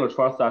 with the wingers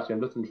first, actually.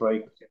 I'm just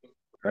intrigued.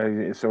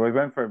 so I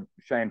went for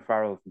Shane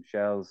Farrell from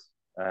Shells.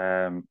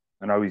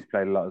 I know he's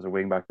played a lot as a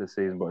wing back this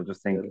season, but I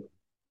just think Yeah.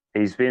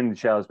 he's been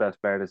Shell's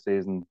best player this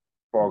season.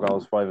 4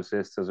 goals, 5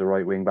 assists as a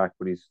right wing back,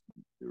 but he's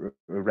a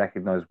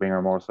recognised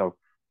winger more so.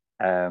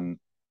 Um,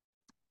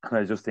 and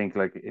I just think,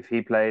 like, if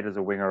he played as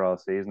a winger all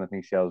season, I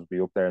think Shells would be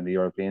up there in the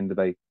European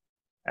debate.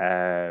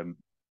 Um,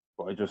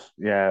 but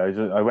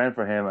I went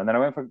for him, and then I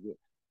went for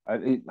I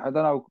don't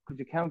know. Could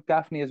you count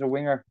Gaffney as a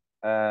winger?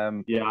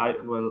 Yeah, I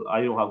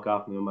don't have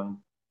Gaffney in mind.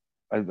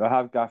 I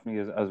have Gaffney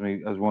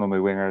as one of my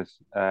wingers.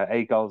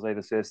 8 goals, 8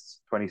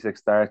 assists, 26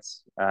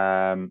 starts.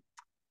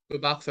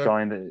 Good boxer.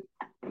 Shined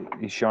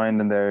he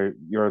shined in the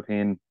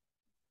European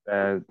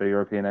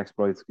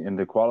exploits in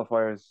the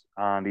qualifiers,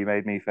 and he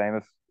made me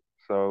famous.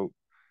 So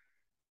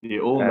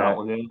You own that uh,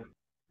 one,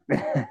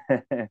 yeah.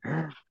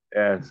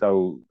 yeah,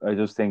 so I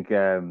just think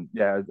I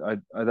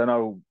don't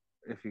know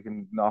if you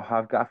can not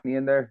have Gaffney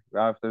in there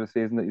after the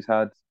season that he's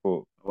had,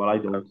 but Well, I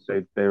don't.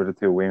 they were the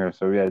two wingers.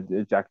 So yeah,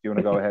 Jack, do you want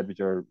to go ahead with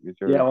Yeah,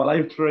 your well,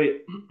 I've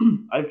three.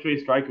 I've three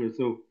strikers,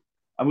 so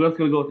I'm just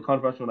gonna go with the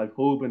controversial one. I've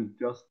Hoban,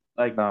 just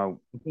like no?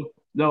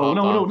 no, Fuck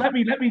no, no. off.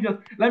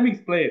 Let me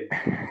explain.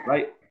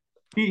 Right,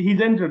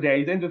 he's injured there.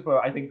 He's injured for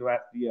I think the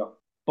rest of the year.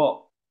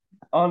 But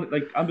on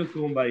like I'm just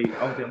going by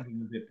obviously I'm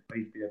going to be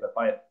a bit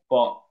biased,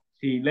 but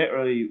he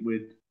literally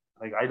would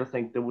like I just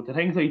think the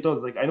things that he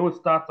does like I know his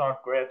stats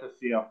aren't great this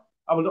year.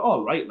 I was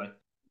all right like,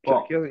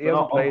 Jack, but he they're hasn't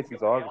not. played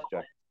since August,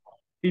 Jack.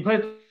 He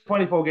played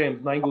 24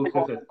 games, 9 goals, 2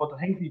 assists. But the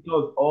things he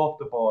does off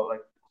the ball,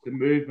 like the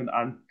movement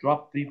and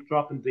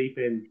dropping deep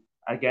in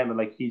again,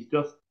 like he's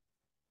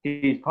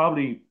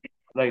probably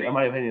like in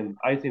my opinion,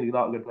 I've seen a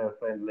lot of good players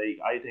play in the league.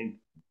 I think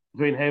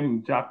between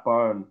him, Jack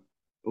Byrne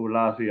over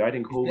last year, I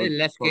think He's played Hogan's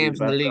less probably the games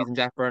in the best league player. than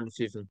Jack Byrne this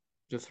season.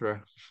 Just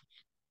for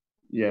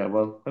Yeah,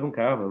 well, I don't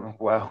care about Oh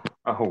wow!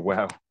 Oh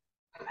wow!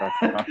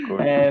 That's not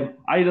good.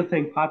 I just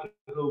think Patrick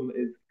Hogan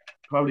is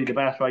probably the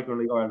best striker in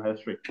League Ireland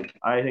history.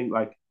 I think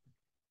just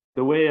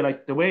the way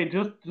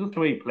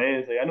he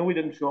plays. Like, I know we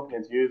didn't show up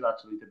against Hughes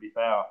actually, to be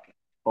fair,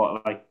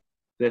 but like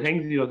the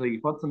things he does, like he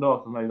puts in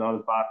those sometimes on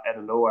his back out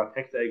of nowhere,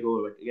 takes a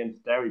goal like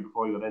against Derry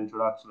before he got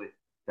injured actually,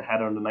 the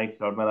header in the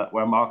 93rd minute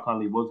where Mark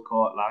Connolly was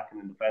caught lacking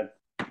in defence.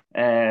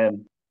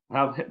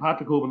 Have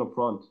Patrick Hoban up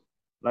front.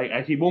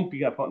 Like he won't be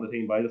get put in the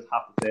team, but I just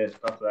have to say it.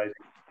 That's what I think.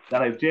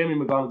 Then I have Jamie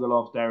McGonigal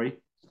off Derry,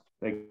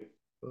 like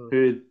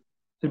who,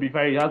 to be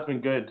fair, he has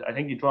been good. I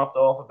think he dropped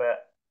off a bit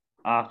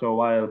after a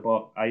while,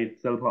 but I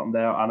still put him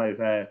there. And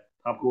I've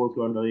top goal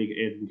scorer in the league,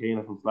 Aidan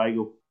Keenan from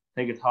Sligo.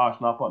 I think it's harsh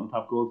not putting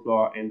top goal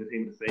scorer in the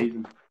team of the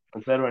season,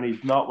 considering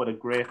he's not with a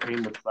great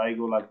team with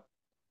Sligo. Like,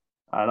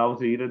 and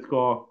obviously he did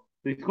score.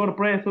 He scored a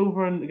brace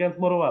over against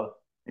Motherwell.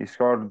 He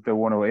scored the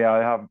one away.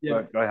 Yeah,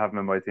 Yeah, I have him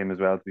in my team as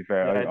well. To be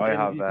fair, yeah. I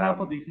have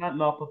You can't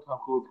not put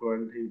top goal scorer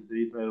in the team this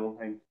season. I don't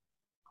think.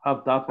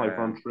 Have that's my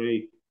front um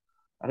three.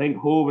 I think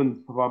Hogan's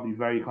probably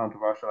very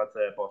controversial. I'd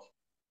say, but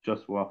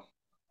just what,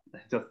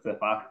 just the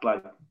fact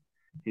like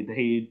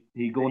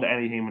he go into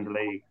any team in the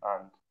league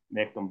and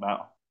make them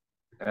better.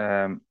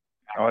 um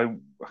I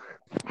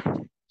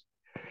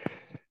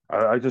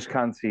I just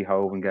can't see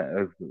Hovan get.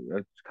 I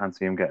just can't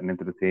see him getting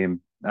into the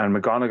team. And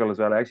McGonigal as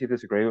well. I actually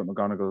disagree with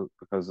McGonigal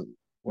because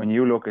when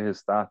you look at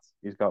his stats,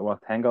 he's got what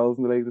 10 goals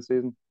in the league this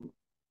season.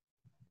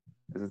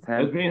 Is it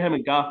 10? Between him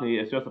and Gaffney,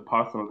 it's just a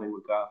personal thing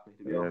with Gaffney,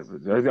 to be Yeah,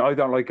 honest. I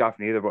don't like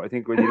Gaffney either, but I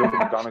think when you look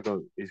at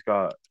McGonigal, he's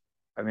got.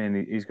 I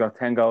mean, he's got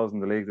 10 goals in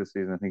the league this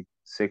season. I think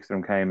six of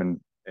them came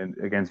in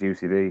against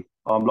UCD.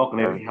 I'm looking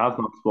at it, Or he has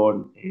not scored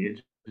in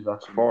age. He's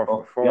actually he four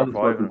or hasn't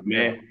five scored of since them.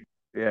 Yeah, May.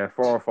 yeah,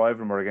 4 or 5 of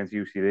them were against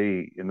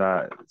UCD in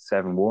that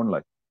 7-1.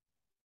 Like,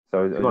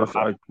 so He's got a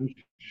hat. he's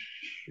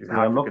a Yeah, hat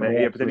I'm trick looking in at it.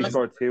 it Yeah, but then he actually.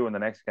 scored two in the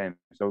next game.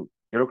 So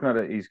you're looking at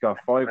it. He's got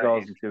 5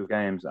 goals in 2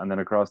 games, and then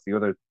across the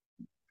other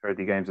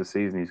 30 games this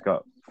season, he's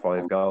got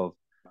 5 goals.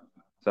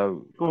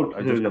 So Scored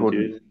I two just against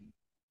couldn't.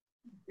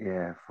 you.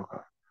 Yeah, fuck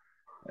off.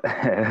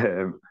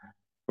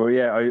 But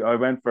yeah, I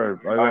went for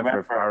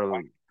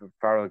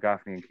Farrell,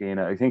 Gaffney, and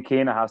Keena. I think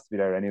Keena has to be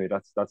there anyway.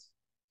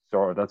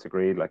 That's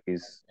agreed. Like Yeah,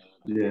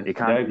 you yeah, I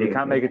can't you agree.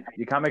 can't make it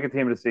you can't make a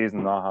team of the season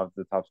and not have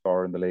the top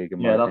scorer in the league, in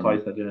my Yeah, that's why I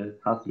opinion. said yeah, it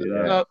has to be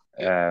there. Yeah. Look,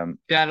 Um.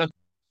 yeah, look,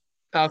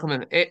 I'll come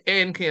in.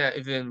 Aiden Keena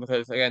is in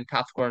because again,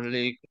 top scorer in the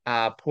league.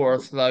 Poor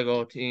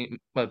Sligo team,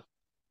 well,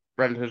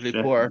 relatively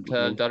Shit. poor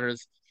to the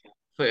others.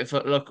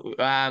 So look,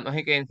 I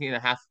think Aiden Keena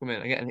has to come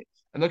in again.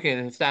 I'm looking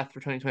at his stats for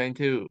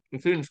 2022,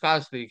 including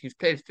Scottish League. He's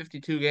played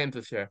 52 games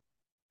this year.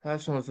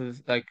 That shows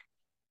his like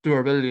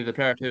durability of the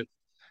player too.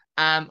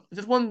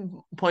 Just one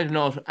point of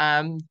note.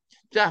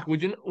 Jack,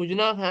 would you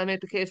not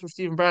make the case for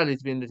Stephen Bradley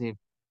to be in the team?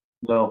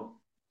 No.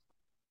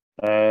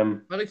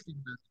 Um, I like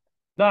Stephen Bradley.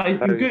 no, he's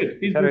been good. He's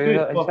He's been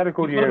good, he's but had a he good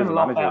could have year been as a a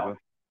lot manager as better. well.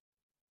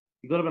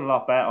 He could have been a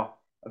lot better.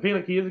 I feel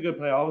like he is a good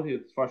player. Obviously,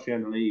 it's his first year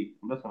in the league.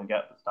 I'm just going to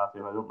get the stats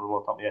here. I don't know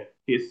what's up yet.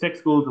 He has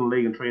 6 goals in the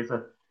league and three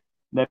assists.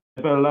 Now,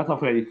 but let's not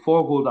forget, he's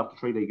 4 goals after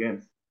 3 league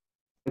games.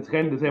 It's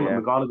kind of the same with Yeah.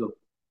 McGonigal.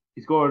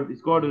 He scored an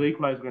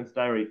equaliser against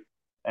Derry.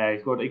 He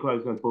scored an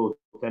equaliser against both,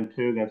 then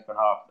two against Van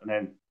Hart, and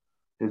then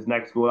his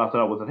next goal after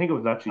that was I think it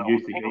was actually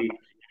UCD.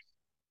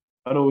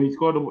 I know he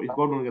scored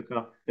one against Van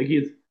Hart. Like he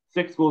has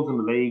 6 goals in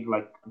the league,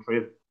 like and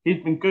three.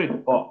 He's been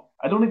good, but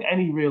I don't think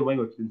any real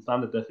winger's been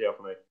standard this year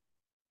for me.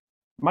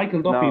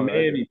 Michael Duffy No,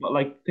 maybe, but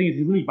like things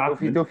he's only back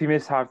from injury. Duffy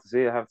missed half the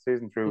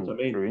season That's what I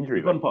mean. through You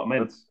injury. couldn't Like put him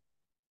in. that's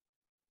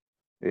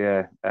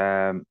yeah.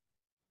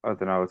 I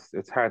don't know.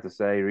 It's hard to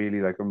say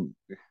really. Like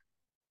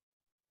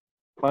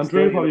Andrew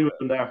still you probably look would have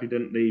been there if he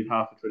didn't leave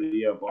halfway through the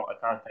year, but I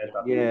can't count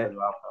that he was yeah. in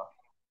after.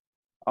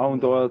 Owen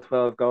Doyle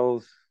 12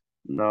 goals.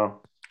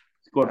 No,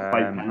 he scored 5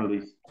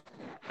 penalties.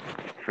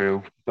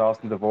 True.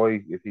 Dawson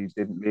Devoy if he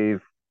didn't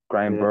leave.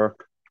 Graham Yeah,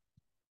 Burke.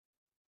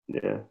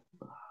 yeah.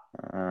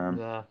 Um.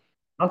 Yeah,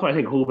 That's why I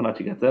think Hoban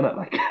actually gets in it.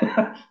 Like,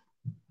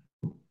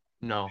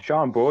 no.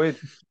 Sean Boyd.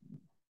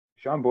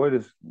 Sean Boyd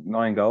is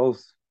 9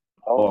 goals.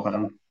 4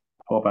 penalties.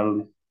 4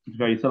 penalties. He's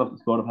very set up to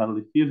score the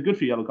penalties. He was good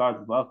for yellow cards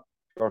as well.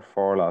 Scored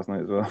 4 last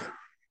night as well.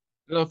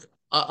 Look,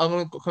 I'm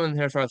gonna come in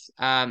here first.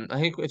 I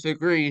think it's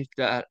agreed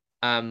that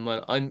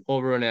well, I'm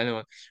overrunning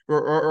anyone.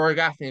 Rory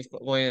Gaffney is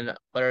going in,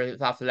 whether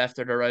it's off the left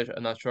or the right,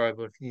 I'm not sure,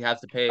 but he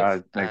has the pace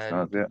Makes and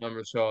sense. the Yeah.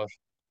 numbers show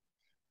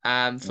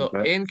it. So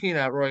Okay. in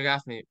Keena, Rory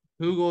Gaffney,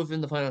 who goes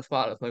in the final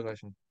spot? That's my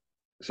question.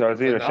 So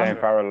it's Is it either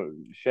that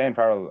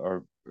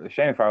or?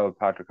 Shane Farrell,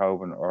 Patrick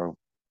Hoban, or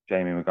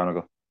Jamie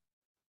McGonigal.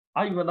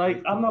 I'm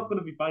not going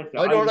to be biased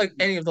here. I don't like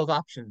any of those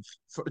options.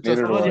 For just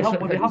Neither do Well,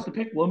 I. you have to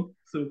pick one.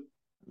 So,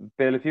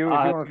 Bill, if you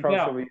want to to be throw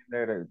fair, somebody in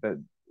there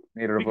that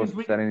neither of us have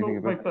we said can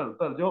anything go about. right, Bill.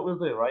 Bill, you know what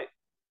we'll do, right?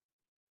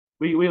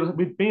 We me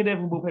and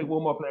Evan will pick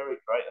one more player each,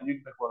 right? And you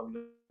can pick one of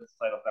them to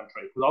decide off them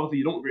three. Because obviously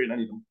you don't agree on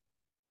any of them.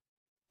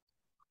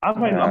 I'm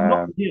not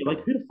Um, here.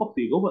 Like, who the fuck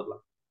do you go with? Like,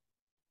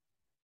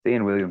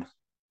 Dean Williams.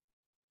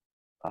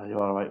 you're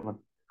all right,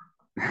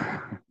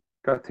 man.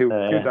 Got two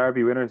Uh,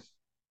 Derby winners.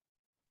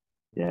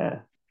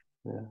 yeah,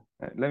 yeah,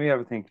 Let me have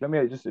a think. Let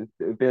me just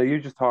Bill. You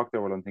just talk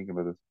there while I'm thinking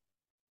about this.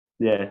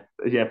 yeah,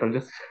 yeah. But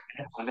just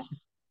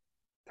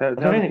Tell, I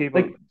don't tell the think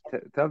people.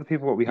 like Tell the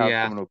people what we have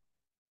Yeah. coming up.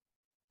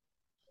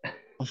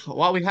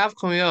 What we have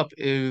coming up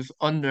is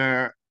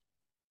under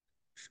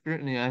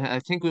scrutiny. I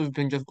think we've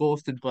been just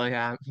ghosted by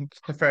a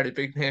fairly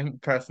big name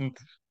person.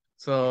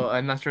 So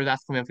I'm not sure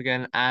that's coming up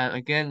again. And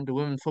again, the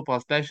women's football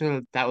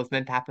special that was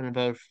meant to happen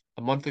about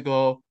a month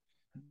ago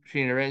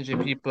between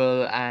arranging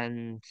people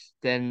and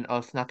then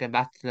us not getting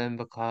back to them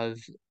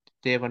because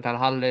they went on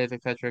holidays,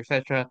 etc.,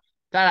 etc.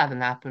 That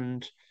hasn't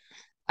happened.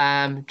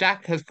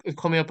 Jack is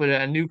coming up with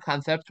a new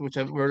concept, which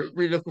we're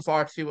really looking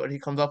forward to see what he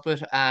comes up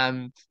with.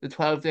 The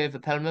 12 days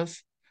of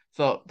Pelmas.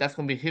 So that's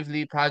going to be his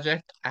lead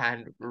project,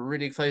 and we're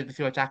really excited to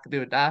see what Jack can do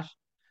with that.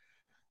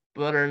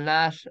 But other than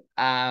that,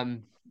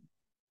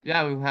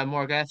 yeah, we'll have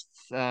more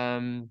guests.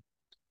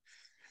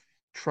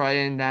 try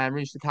and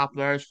reach the top of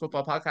the Irish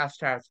football podcast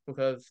charts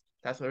because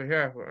that's what we're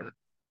here. We're to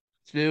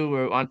do.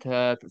 We want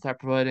to start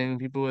providing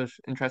people with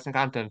interesting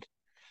content.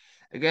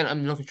 Again,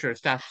 I'm looking through the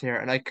stats here,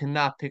 and I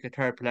cannot pick a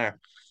third player.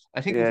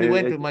 I think if Yeah, we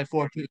went with my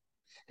 4-2,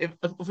 if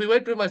we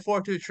went with my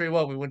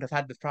 4-2-3-1, we wouldn't have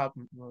had this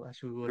problem. Well,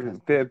 actually, we would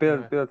have. But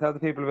Bill, anyway, tell the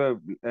people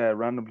about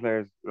random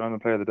players, random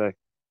player of the day.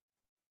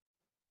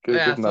 Give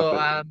yeah. them that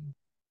So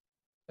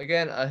bit.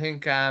 again, I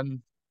think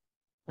I'm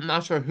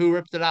not sure who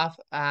ripped it off,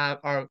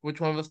 or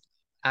which one of us,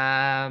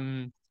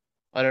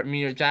 either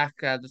me or Jack,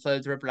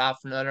 decided to rip it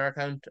off from another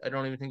account. I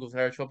don't even think it was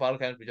an Irish football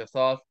account. We just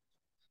saw it.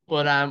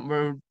 But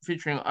we're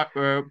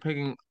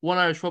picking one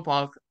Irish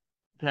football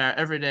player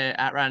every day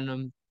at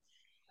random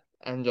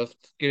and just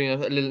giving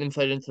us a little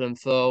insight into them.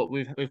 So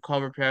we've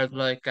covered players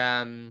like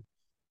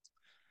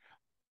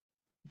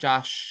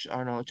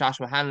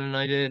Joshua Hanlon,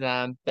 I did,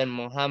 Ben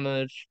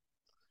Mohammed.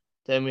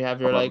 Then we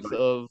have your likes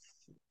of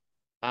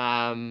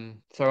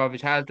Sir Robbie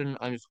Charlton.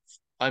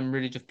 I'm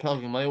really just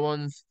plugging my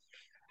ones.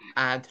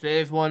 And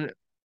today's one,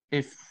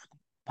 if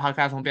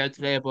podcast won't be out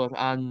today, but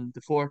on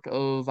the 4th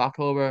of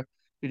October,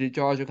 we did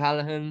George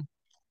O'Callaghan.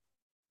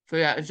 So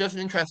yeah, it's just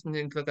an interesting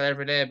thing to look at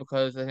every day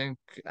because I think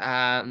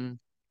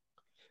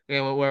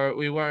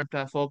we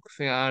weren't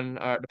focusing on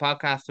the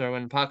podcast, or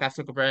when the podcast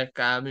took a break,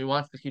 we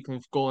wanted to keep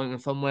things going in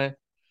some way.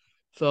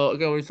 So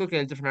again, we're just looking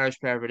at a different Irish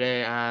player every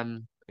day.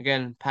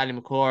 Again, Paddy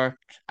McCourt.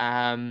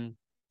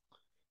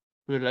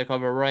 We would like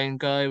over Ryan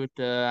Guy with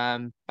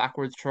the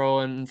backwards throw,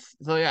 and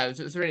so yeah,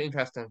 it's really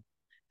interesting.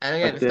 And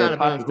again, I'd it's say not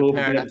about Patrick the Hogan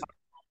player did.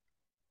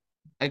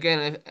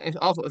 that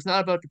it's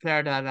not about the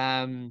player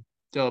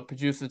that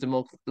produces the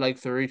most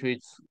likes or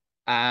retweets.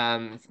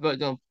 It's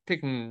about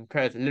picking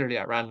players literally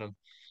at random.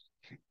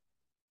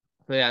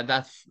 So yeah,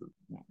 that's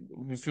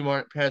a few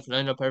more players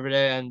lined up every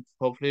day, and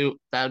hopefully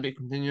that'll be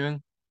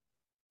continuing.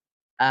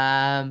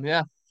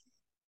 Yeah,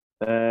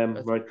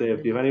 that's Right, Dave.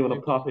 Do you have anyone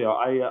up top here?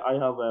 I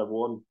have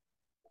one.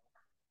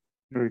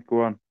 Right,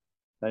 go on.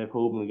 I have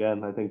Hogan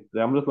again. I think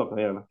I'm just looking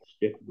here.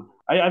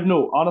 I've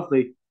no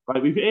honestly.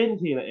 Right, we've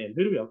Argentina in.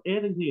 Who do we have?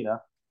 Argentina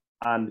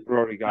and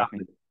Rory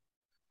Gaffney.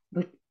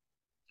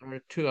 number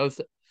two. I was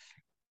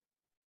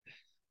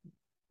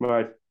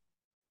right.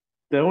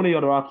 The only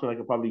other option I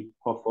could probably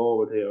put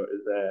forward here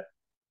is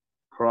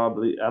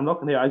probably I'm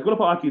looking here. I was going to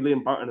put actually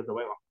Liam Barton as a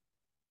winger,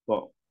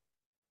 but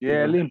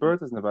Yeah, Liam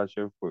Burt isn't a bad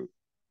show, but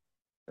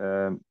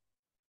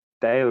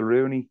Dale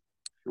Rooney,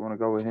 if you want to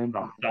go with him.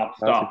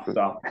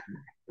 stop.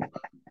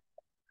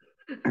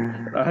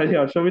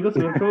 Yeah, shall we just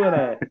go through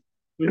it?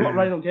 We got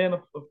right on game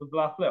of the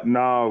last flip.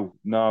 No,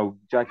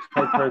 Jack's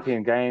played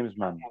 13 games,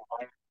 man.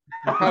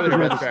 probably the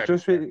best player.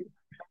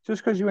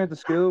 Just because you went to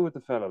school with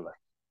the fella, like.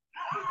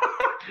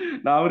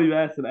 Nobody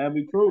messed and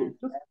we threw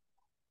just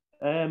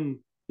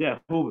yeah,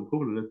 Hogan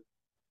it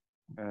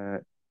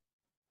is.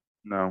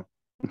 No.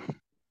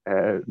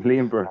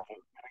 Liam Burt.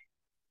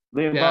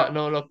 Yeah,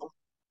 no, look,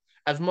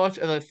 as much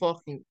as I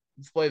fucking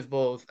despise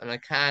Bulls, and I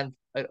can't,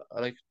 I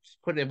like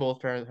putting in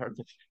both terms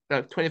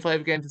hurt.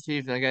 25 games this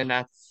season, again,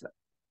 that's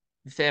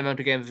the same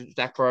amount of games as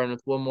Jack Byrne.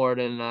 It's one more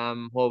than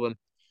Hoban.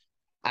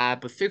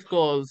 But 6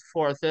 goals,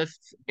 4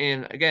 assists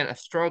in again a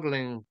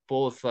struggling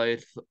Bulls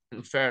side.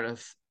 In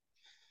fairness,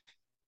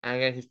 and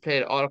again he's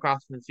played all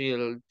across the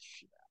field.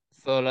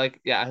 So like,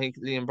 yeah, I think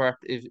Liam Burt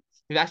is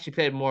he's actually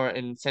played more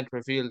in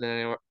centre field than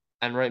anywhere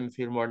and right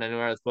midfield more than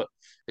anywhere else. But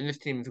in this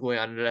team, he's going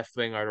on the left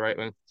wing or the right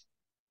wing.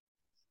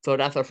 So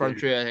that's our front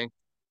three, I think.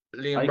 I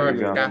Liam agree Burt,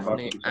 with Liam Burt,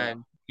 Gaffney,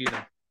 and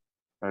Keelan.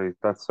 Right,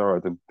 that's all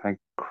right. Then thank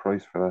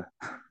Christ for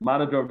that.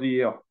 Manager of the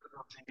year.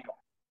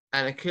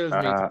 And it kills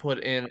me to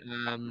put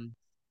in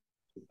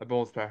a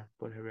Bulls player,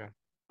 but here we are.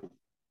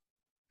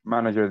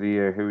 Manager of the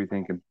year, who are we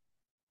thinking?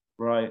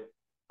 Right.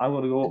 I'm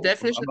gonna go. The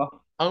definition.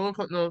 I'm gonna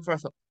put no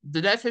first up.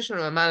 The definition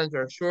of a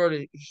manager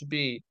surely should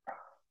be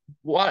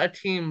what a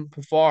team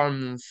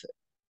performs,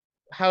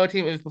 how a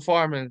team is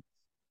performing.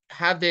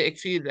 Have they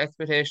exceeded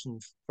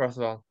expectations? First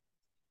of all,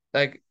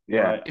 like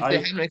Yeah, right. if they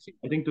haven't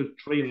I think there's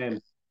 3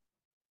 names.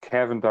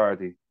 Kevin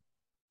Doherty.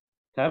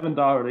 Kevin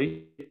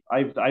Doherty.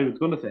 I was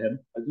going to say him.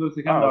 I was going to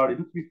say Kevin Doherty.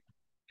 Okay.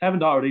 Kevin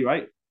Doherty,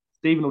 right?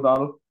 Stephen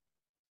O'Donnell,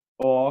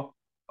 or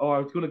I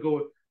was going to go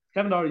with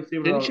Kevin Doherty,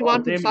 Stephen didn't O'Donnell, you or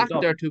want to Damien sack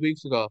Duff. there 2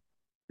 weeks ago?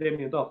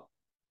 Damien Duff.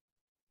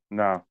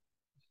 No.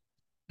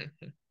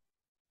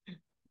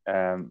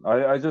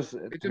 I just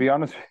to be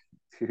honest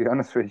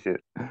with you,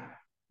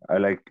 I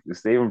like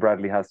Stephen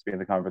Bradley has to be in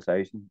the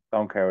conversation.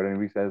 Don't care what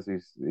anybody says.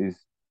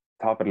 He's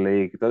top of the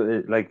league.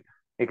 Like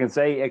he can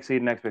say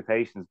exceeding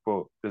expectations,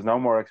 but there's no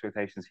more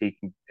expectations he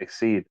can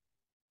exceed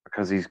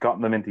because he's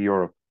gotten them into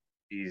Europe.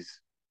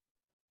 He's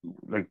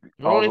like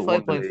We're only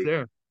 5 points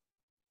clear.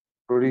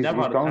 But he's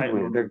going to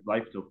win.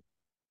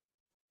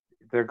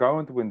 They're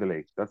going to win the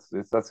league.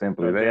 It's that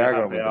simple. They are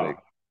going to win the league.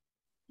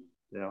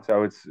 Yeah.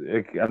 So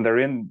and they're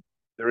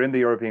in the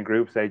European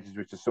group stages,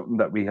 which is something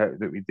that we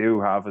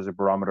do have as a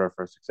barometer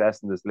for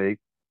success in this league,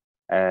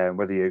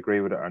 whether you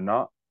agree with it or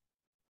not.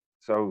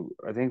 So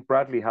I think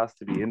Bradley has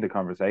to be in the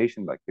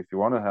conversation. Like if you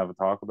want to have a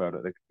talk about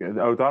it, like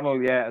O'Donnell,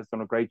 has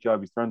done a great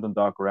job. He's turned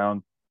Dundalk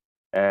around.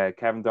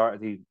 Kevin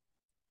Doherty,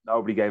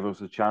 nobody gave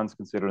us a chance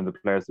considering the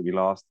players that we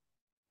lost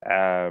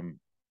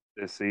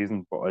this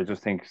season. But I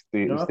just think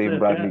You're not Stephen safe yet.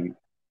 Bradley,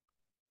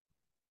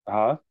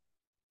 huh?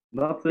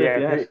 Not safe Yeah,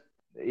 yet.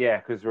 yeah,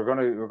 because we're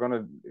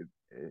gonna.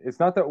 It's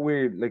not that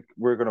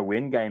we're gonna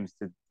win games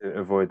to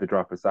avoid the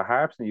drop. It's the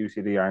Harps and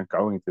UCD aren't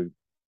going to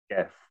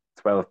get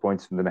 12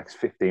 points from the next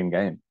 15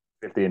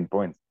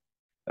 points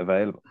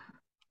available.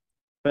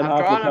 Finn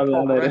After Harps will all tell that you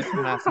all later.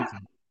 progression last season,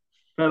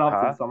 Finn Harps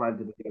Huh? is some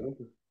end of the game.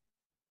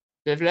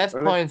 they've less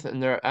Well, points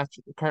and they're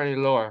actually currently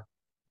lower.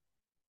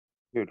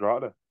 you draw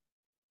it.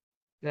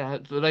 Yeah,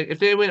 so like if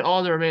they win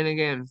all the remaining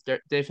games,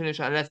 they finish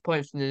on less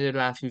points than they did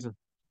last season.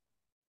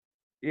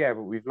 Yeah,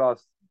 but we've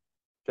lost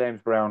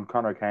James Brown,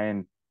 Connor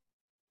Kane,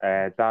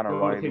 Dan The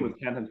other team was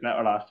O'Reilly. 10 times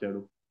better last year,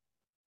 though.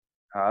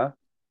 Huh?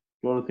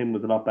 The other team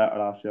was a lot better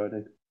last year, I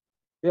think.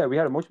 Yeah, we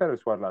had a much better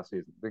squad last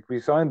season. Like we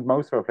signed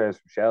most of our players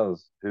from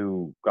Shells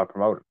who got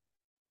promoted.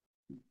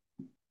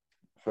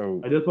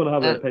 So I just want to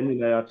have an And opinion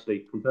there,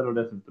 actually. Consider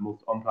this is the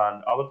most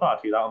unplanned. I was not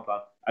actually that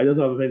unplanned. I just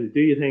have an opinion. Do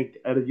you think,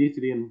 out of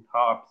UCD and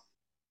Harps,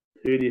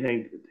 who do you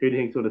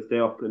think sort of stay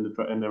up in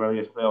the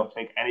relegation playoffs?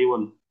 Think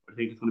anyone, or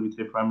think it's going to be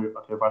two Premier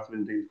or two First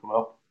Division teams coming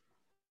up?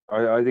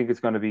 I think it's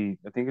gonna be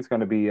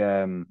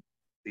the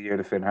year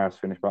the Finn Harps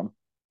finish bottom.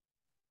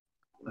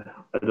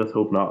 I just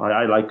hope not.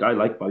 I like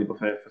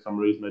Ballybuffet for some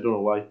reason. I don't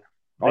know why.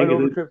 I I think it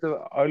love a is. trip to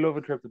I love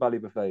a trip to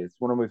Ballybuffet. It's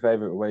one of my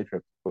favourite away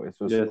trips, but it's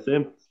just Yeah,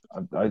 same.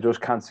 I just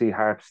can't see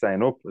Harps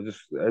staying up.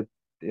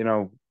 You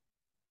know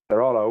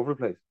they're all over the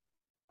place,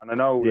 and I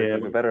know like Yeah.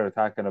 we've a better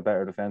attack and a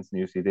better defense than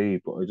UCD,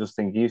 but I just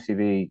think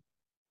UCD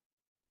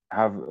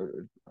have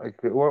like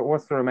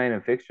what's the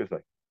remaining fixtures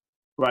like?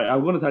 Right,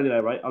 I'm going to tell you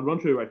that, right? I'll run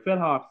through, right? Finn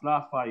Harps,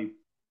 last five.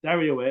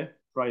 Derry away,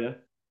 Friday.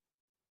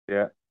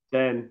 Yeah,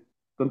 Then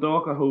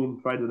Dundalk at home,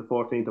 Friday the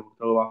 14th of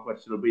October, which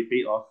will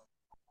beat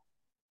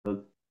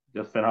us.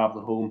 Just Finn Harps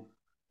at home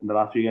in the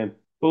last few games.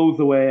 Bulls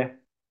away,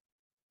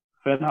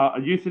 Finn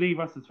Harps, UCD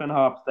versus Finn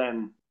Harps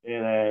then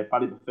in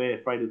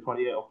Ballybuffet, Friday the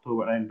 28th of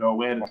October, and they're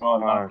away to draw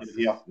the last game it's of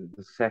the year.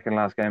 the second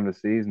last game of the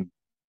season.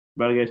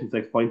 Relegation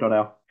 6 pointer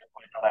now.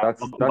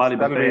 That'll be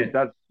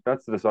Ballybuffet.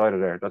 that's the decider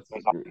there. That's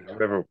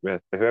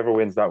whoever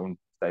wins that one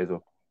stays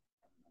up.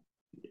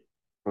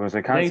 Because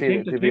I can't see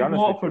it, to be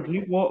honest with you. Do you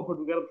think Waterford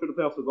will get up through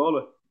the playoffs with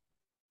Galway?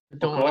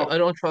 I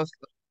don't trust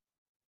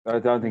I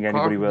don't think Cork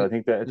anybody in will. the I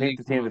think league.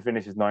 the team that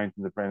finishes ninth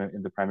in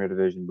the Premier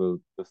Division will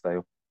stay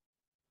up.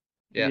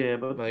 Yeah, Yeah,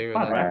 but I agree with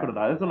bad that. record of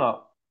that, isn't it?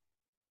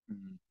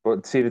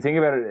 But see, the thing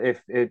about it,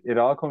 if it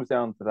all comes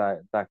down to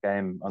that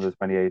game on the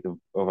 28th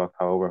of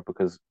October,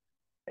 because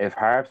if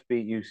Harps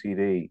beat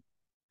UCD,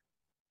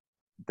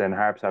 then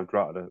Harps have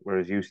Drogheda,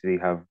 whereas UCD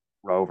have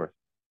Rovers.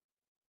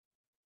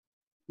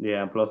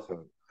 Yeah, and plus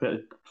So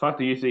the fact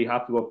that UCD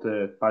have to go up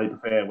to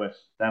Ballybuffet with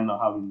them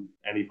not having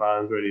any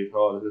fans really at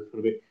all is just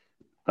going to be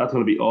that's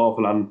going to be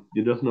awful. And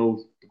you just know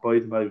the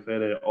boys in Ballybuffet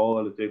they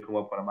all that they come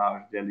up when it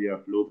matters at the end of the year,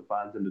 loads of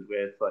fans in the way.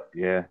 It's like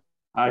yeah,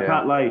 I yeah.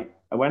 can't lie.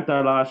 I went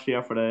there last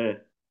year for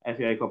the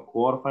FAI Cup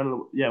quarter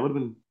final. Yeah, it would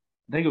have been.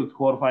 I think it was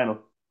quarter final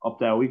up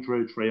there. We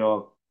drew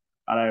 3-3,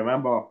 and I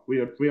remember we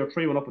were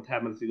 3-1 up with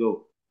 10 minutes to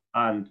go.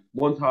 And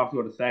once half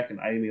to the second,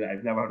 I mean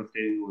I've never heard a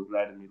stadium was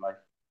red in my life.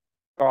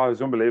 Oh,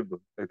 it's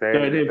unbelievable. Like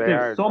they They've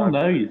are. some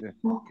noise. Yeah.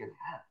 Fucking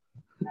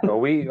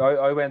So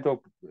I went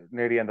up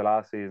near the end of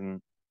last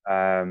season.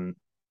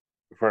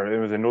 For it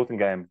was a nothing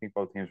game. I think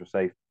both teams were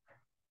safe.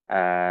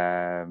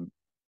 And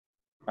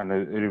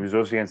it was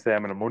us against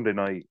them on a Monday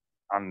night,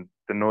 and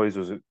the noise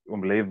was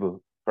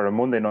unbelievable for a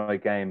Monday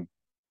night game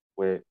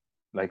with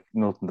like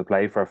nothing to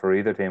play for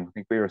either team. I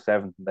think we were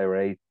seventh and they were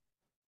eighth,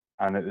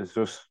 and it was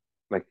just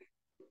like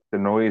the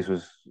noise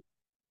was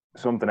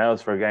something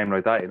else for a game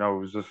like that. It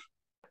was just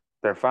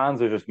their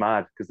fans are just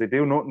mad because they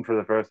do nothing for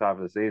the first half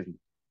of the season,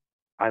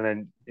 and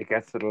then it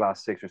gets to the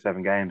last 6 or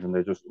 7 games and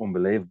they're just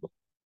unbelievable.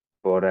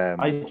 But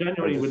I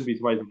genuinely wouldn't be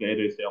surprised if they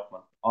do stay up,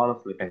 man.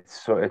 Honestly,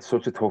 it's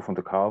such a tough one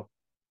to call.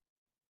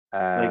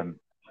 like to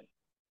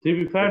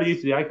be fair to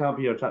It's UCD, I can't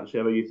be here chatting shit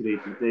about UCD.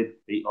 They did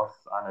beat us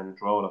and then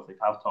draw us. They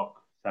have took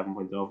 7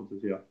 points off us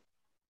this year.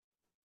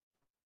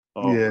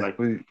 So yeah, like,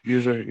 we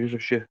use are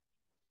shit.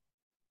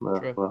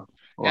 True. well,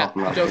 Yeah,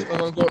 from that just place.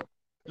 I'm gonna go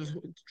just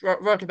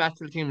working back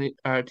to the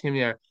team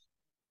here.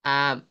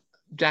 Um,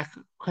 Jack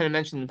kind of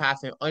mentioned in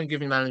passing. I'm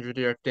giving manager of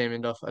the year to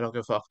Damien Duff. I don't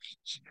give a fuck.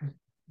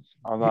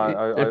 I'm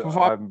not. They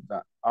perform.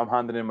 I'm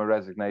handing in my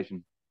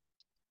resignation.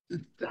 To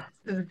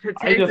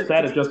I take just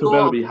said it to just to be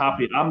able go to be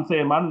happy. I'm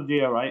saying man of the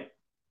year, right?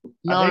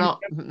 I No,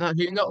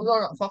 think no, no,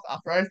 no, fuck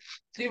off, right?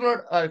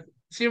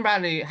 Stephen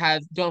Bradley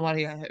has done what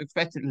he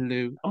expected to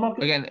do. I'm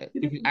not. Again,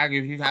 you could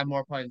argue he had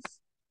more points.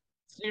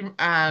 Stephen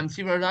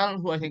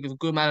O'Donnell, who I think is a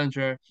good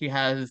manager, he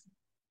has.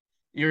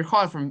 You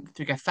recall from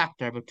to get sacked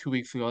there about 2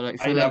 weeks ago, like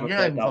so, I like never you're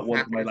not said even that fucking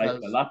once in happy my life.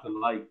 yourself. Now, that's a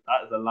lie.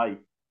 That is a lie.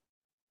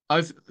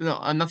 No,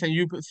 I'm not saying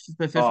you All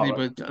specifically,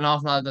 right. but an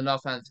awful lot of the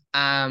Enough fans.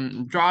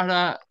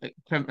 Drogheda,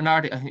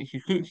 Minardi, I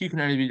think he can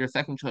only be your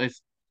second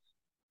choice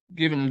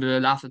given the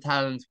loss of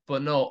talent.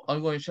 But no,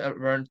 I'm going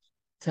Shelburne.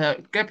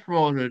 to get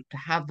promoted, to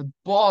have the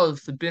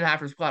balls to bin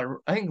after squad.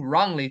 I think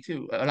wrongly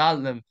too, a lot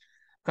of them,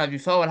 because you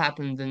saw what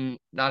happened in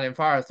Nottingham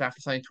Forest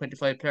after signing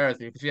 25 players,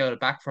 and you can see how it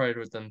backfired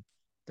with them.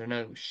 They're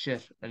now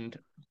shit, and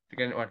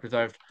again, it weren't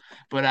deserved.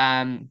 But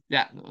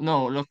yeah,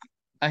 no, look,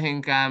 I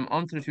think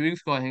until a few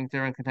weeks ago, I think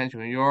they're in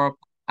contention in Europe.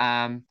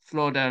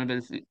 Slowed down a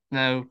bit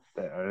now,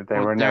 They but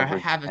were they never in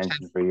have a chance.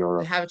 contention for They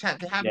Europe. have a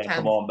chance. They have a Yeah,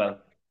 come chance. on,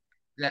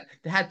 Ben.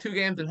 They had 2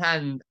 games in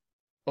hand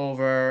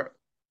over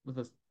was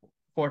it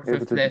fourth or Yeah,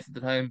 fifth place at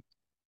the time.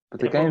 but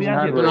the Yeah, but games we in had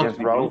hand the But were look, chance against to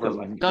be brutal, Rovers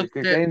like. and look,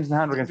 the games in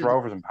hand were against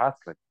Rovers and Pats.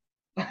 Like,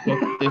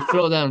 look, they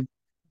slow down.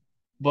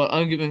 But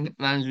I'm giving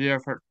manager of the year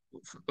for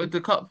with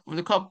the cup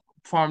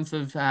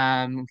performances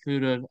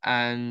included,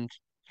 and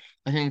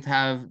I think to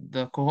have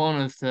the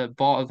cojones to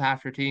ball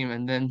half your team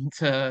and then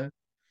to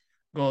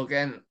go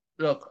again.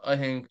 Look, I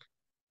think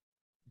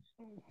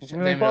like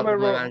Damien Duff is my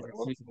manager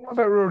this season. What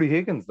about Rory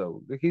Higgins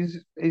though? Like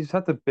he's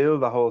had to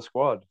build a whole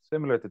squad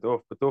similar to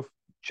Duff, but Duff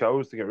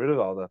chose to get rid of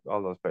all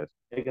those players.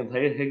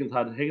 Higgins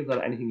had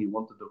anything he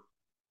wanted to.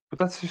 But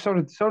that's just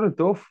sort of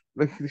Duff.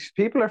 Like these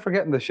people are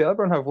forgetting that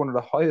Shelburne have one of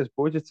the highest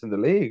budgets in the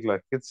league.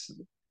 Like it's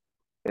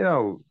they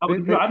I'm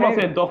not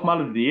pay. saying Duff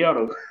manager of the year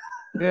though.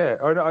 Yeah,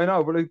 I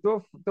know, but like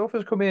Duff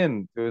has come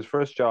in to his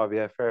first job.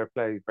 Yeah, fair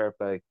play, fair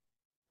play.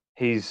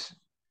 He's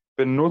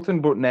been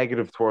nothing but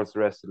negative towards the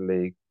rest of the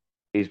league.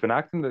 He's been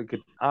acting like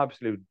an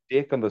absolute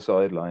dick on the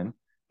sideline.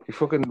 He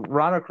fucking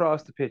ran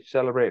across the pitch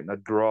celebrating a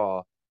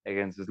draw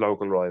against his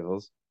local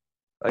rivals.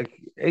 Like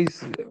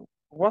he's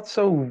what's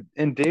so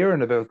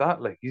endearing about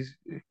that? Like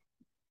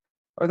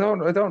I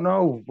don't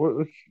know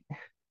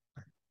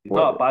He's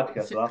what not a bad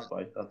guy, so that's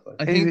why.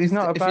 I think he's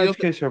not a if you badge look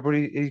at kisser, but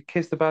he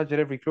kissed the badge at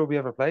every club he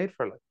ever played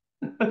for.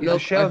 Like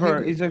look, I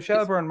think He's a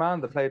Shelburne man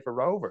that played for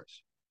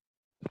Rovers.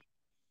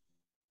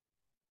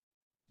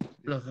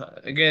 look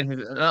again.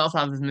 A lot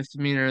of his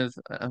misdemeanors.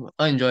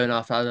 I enjoy an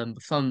awful lot of them,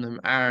 but some of them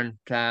aren't.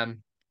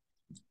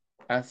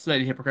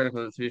 Slightly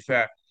hypocritical to be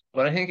fair.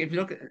 But I think if you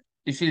look at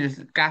you see this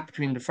gap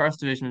between the first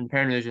division and the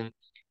Premier Division,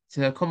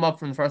 to come up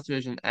from the first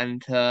division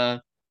and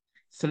to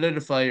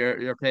solidify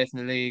your place in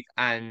the league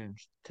and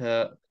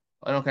to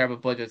I don't care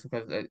about budgets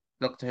because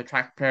look to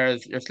attract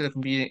players, you're still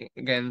competing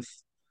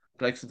against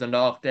the likes of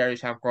Dundalk, Derry,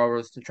 Shamrock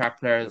Rovers to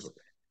attract Yeah, players.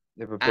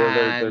 but Bill,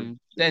 they're And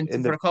then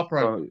in for the the cup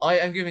run, so I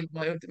am giving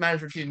my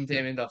manager choosing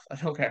Damien Duff. I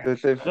don't care.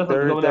 they're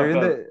in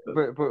the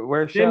but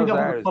where Jamie Shells Duff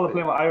are was is full of the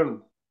playing with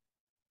Ireland.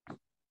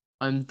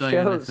 I'm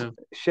dying on it too.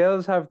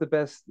 Shells have the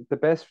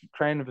best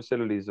training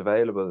facilities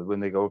available when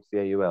they go up to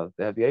the AUL.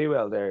 They have the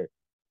AUL there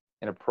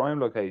in a prime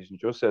location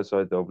just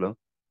outside Dublin,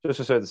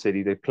 just outside the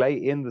city. They play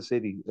in the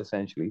city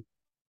essentially.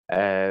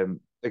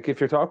 Like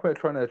if you're talking about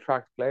trying to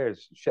attract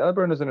players,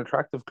 Shelburne is an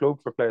attractive club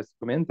for players to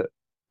come into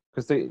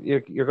because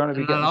you're going to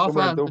be And a getting lot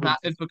somewhere in of Dublin. that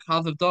is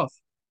because of Duff,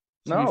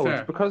 to be No, it's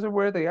fair. because of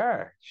where they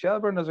are.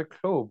 Shelburne as a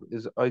club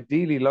is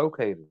ideally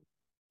located.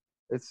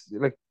 It's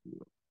like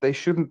they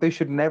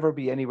should never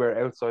be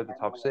anywhere outside the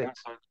top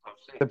six.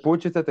 The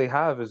budget that they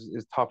have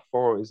is top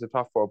four, is the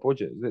top four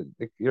budget.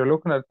 You're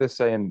looking at this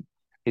saying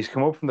he's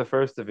come up from the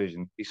first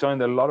division. He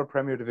signed a lot of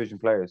Premier Division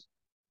players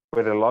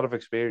with a lot of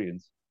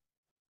experience,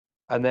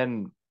 and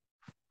then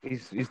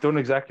he's done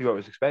exactly what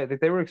was expected. Like,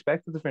 they were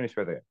expected to finish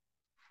where they are.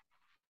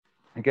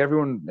 Like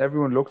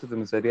everyone looked at them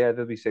and said, "Yeah,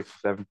 they'll be sixth or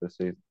seventh this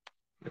season."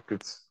 Like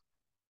it's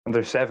and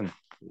they're seventh.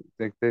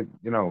 They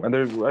and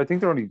they're I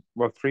think they're only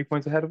what 3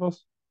 points ahead of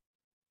us.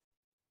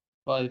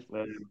 5.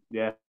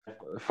 Yeah, no,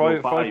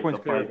 Five five, points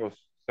the clear five. of us.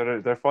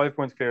 So they're 5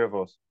 points clear of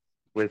us.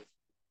 With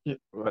Yeah.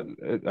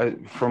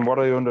 from what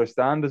I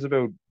understand, is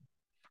about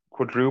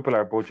quadruple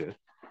our budget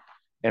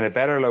in a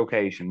better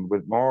location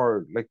with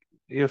more like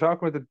you're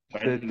talking about the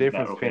Everything's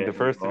difference better between the occasion as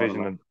first well,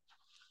 division like. and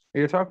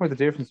you're talking about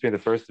the difference between the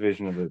first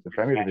division and the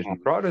Premier Division.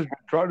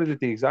 Drogheda did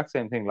the exact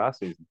same thing last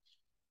season.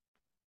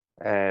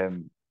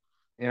 Um,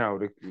 you know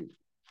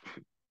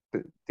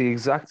the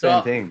exact same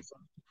So, thing.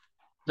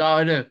 so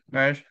I do,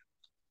 right?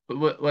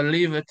 We'll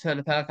leave it to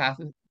the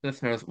podcast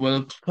listeners.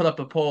 We'll put up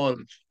a poll,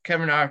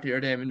 Kevin Arty or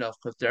Damien Duff,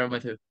 because they're my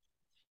two.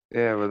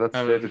 Yeah, well,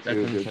 they're the That's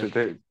two. what I'm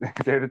saying.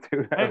 They're the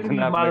two that I have think been he's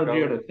having a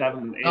manager go. the 7th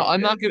and No,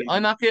 8th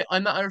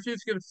game. I refuse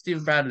to give it to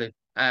Stephen Bradley.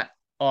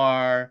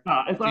 Or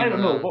Nah, it's I Stephen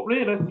don't know, O'Donnell. but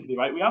realistically,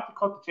 right, we have to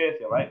cut the chase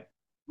here, right?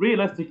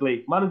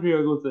 Realistically,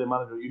 manager goes to the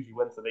manager who usually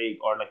wins the league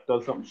or like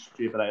does something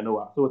stupid out of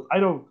nowhere. So it's I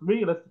don't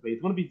realistically,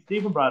 it's going to be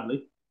Stephen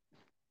Bradley.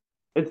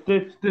 It's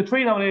the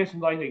three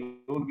nominations I think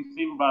are going to be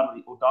Stephen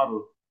Bradley,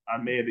 O'Donnell,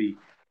 and maybe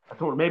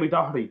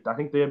Doherty. I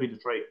think they'll be the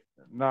three.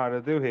 No,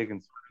 they'll do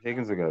Higgins.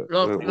 Higgins Look,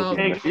 will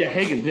be in there.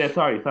 Higgins. Yeah,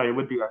 sorry, it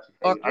would be actually.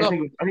 look, I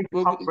think the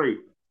we'll, top three.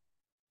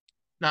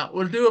 now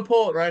we'll do a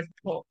poll, right?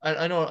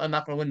 I know I'm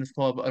not going to win this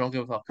poll, but I don't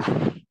give a fuck.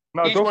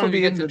 No, Each Duff one will of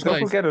you be in. gets a Duff will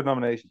choice. get a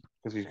nomination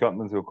because he's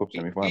gotten into a cup E-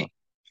 semi final.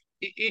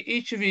 e-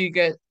 each of you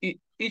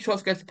each of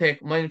us gets a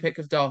pick. Mine pick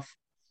is Duff.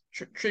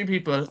 Three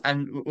people,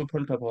 and we'll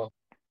put it up all.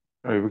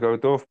 All right, we go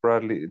Duff,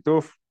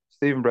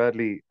 Stephen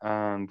Bradley,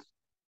 and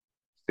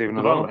Stephen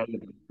O'Donnell.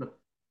 O'Donnell.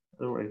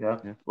 Don't worry, yeah.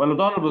 Yeah, Well,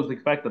 O'Donnell was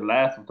expected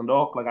last with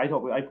Dundalk. Like I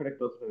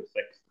predicted us to finish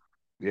sixth.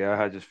 yeah, I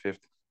had just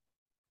fifth.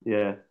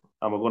 Yeah.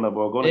 and we're gonna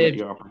Dave, get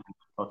Europe.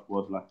 Touch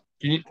wood, like.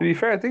 to be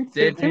fair, I think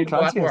Dave, you Tim need to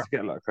go back Clancy to has work. to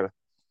get a lot of credit.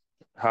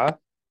 Huh?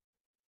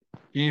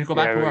 You need to go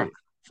back to Yeah, work.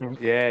 So,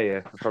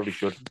 yeah. I probably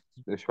should.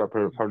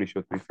 Probably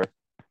should, to be fair.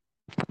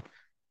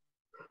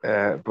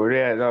 But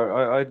yeah,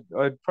 no,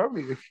 I'd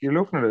probably, if you're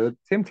looking at it,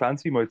 Tim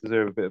Clancy might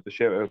deserve a bit of a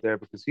shout out there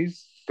because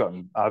he's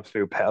gotten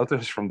absolute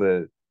pelters from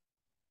the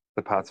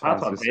Pats That's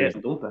fans on this great,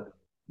 season. don't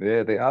they?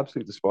 Yeah, they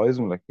absolutely despise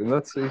him. Like, and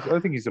I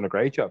think he's done a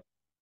great job.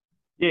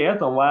 Yeah, he's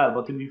done well,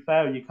 but to be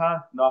fair, you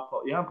can't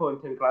put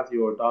in Tim Clancy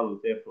or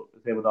Donald if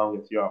O'Donnell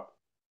gets Europe.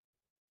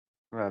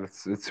 Well,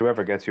 it's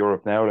whoever gets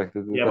Europe now. Like,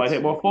 Yeah, but I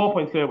think we're 4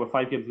 points clear with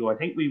 5 games to go. I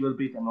think we will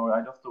beat them.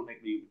 I just don't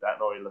think we beat that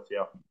Norway this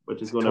year,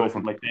 which is going to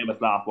be my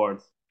famous last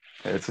words.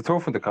 It's a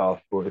tough one to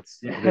call, but it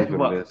is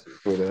what it is.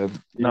 But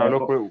no,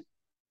 look,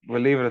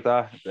 we'll leave it at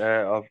that.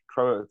 I'll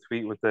throw out a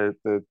tweet with the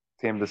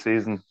team of the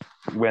season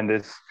when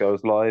this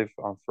goes live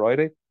on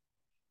Friday.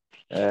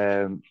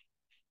 Yeah,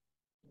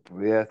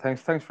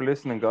 thanks for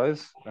listening,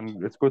 guys,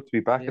 and it's good to be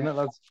back in it,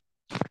 lads.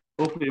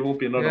 Hopefully, it won't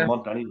be another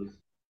month, anyways.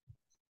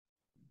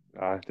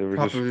 They were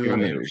just giving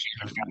me,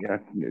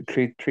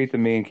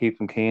 treating me and keep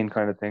them keen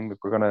kind of thing. But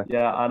we're gonna.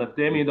 Yeah, and if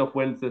Damien Duff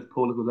wins this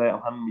poll goes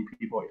out, I'm handing me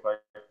P45.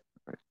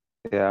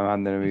 Yeah,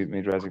 I'm handing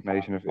me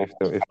resignation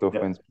if Duff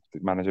wins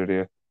manager of the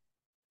year.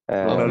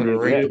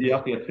 You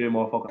have to get 2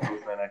 more fucking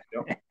hosts next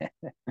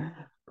year.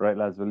 Right,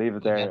 lads, we'll leave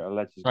it there. I'll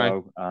let you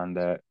go and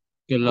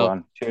good luck.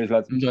 on. Cheers,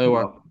 lads. Enjoy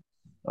work.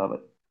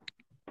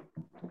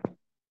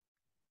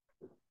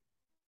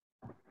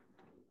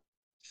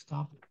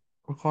 Stop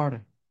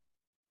recording.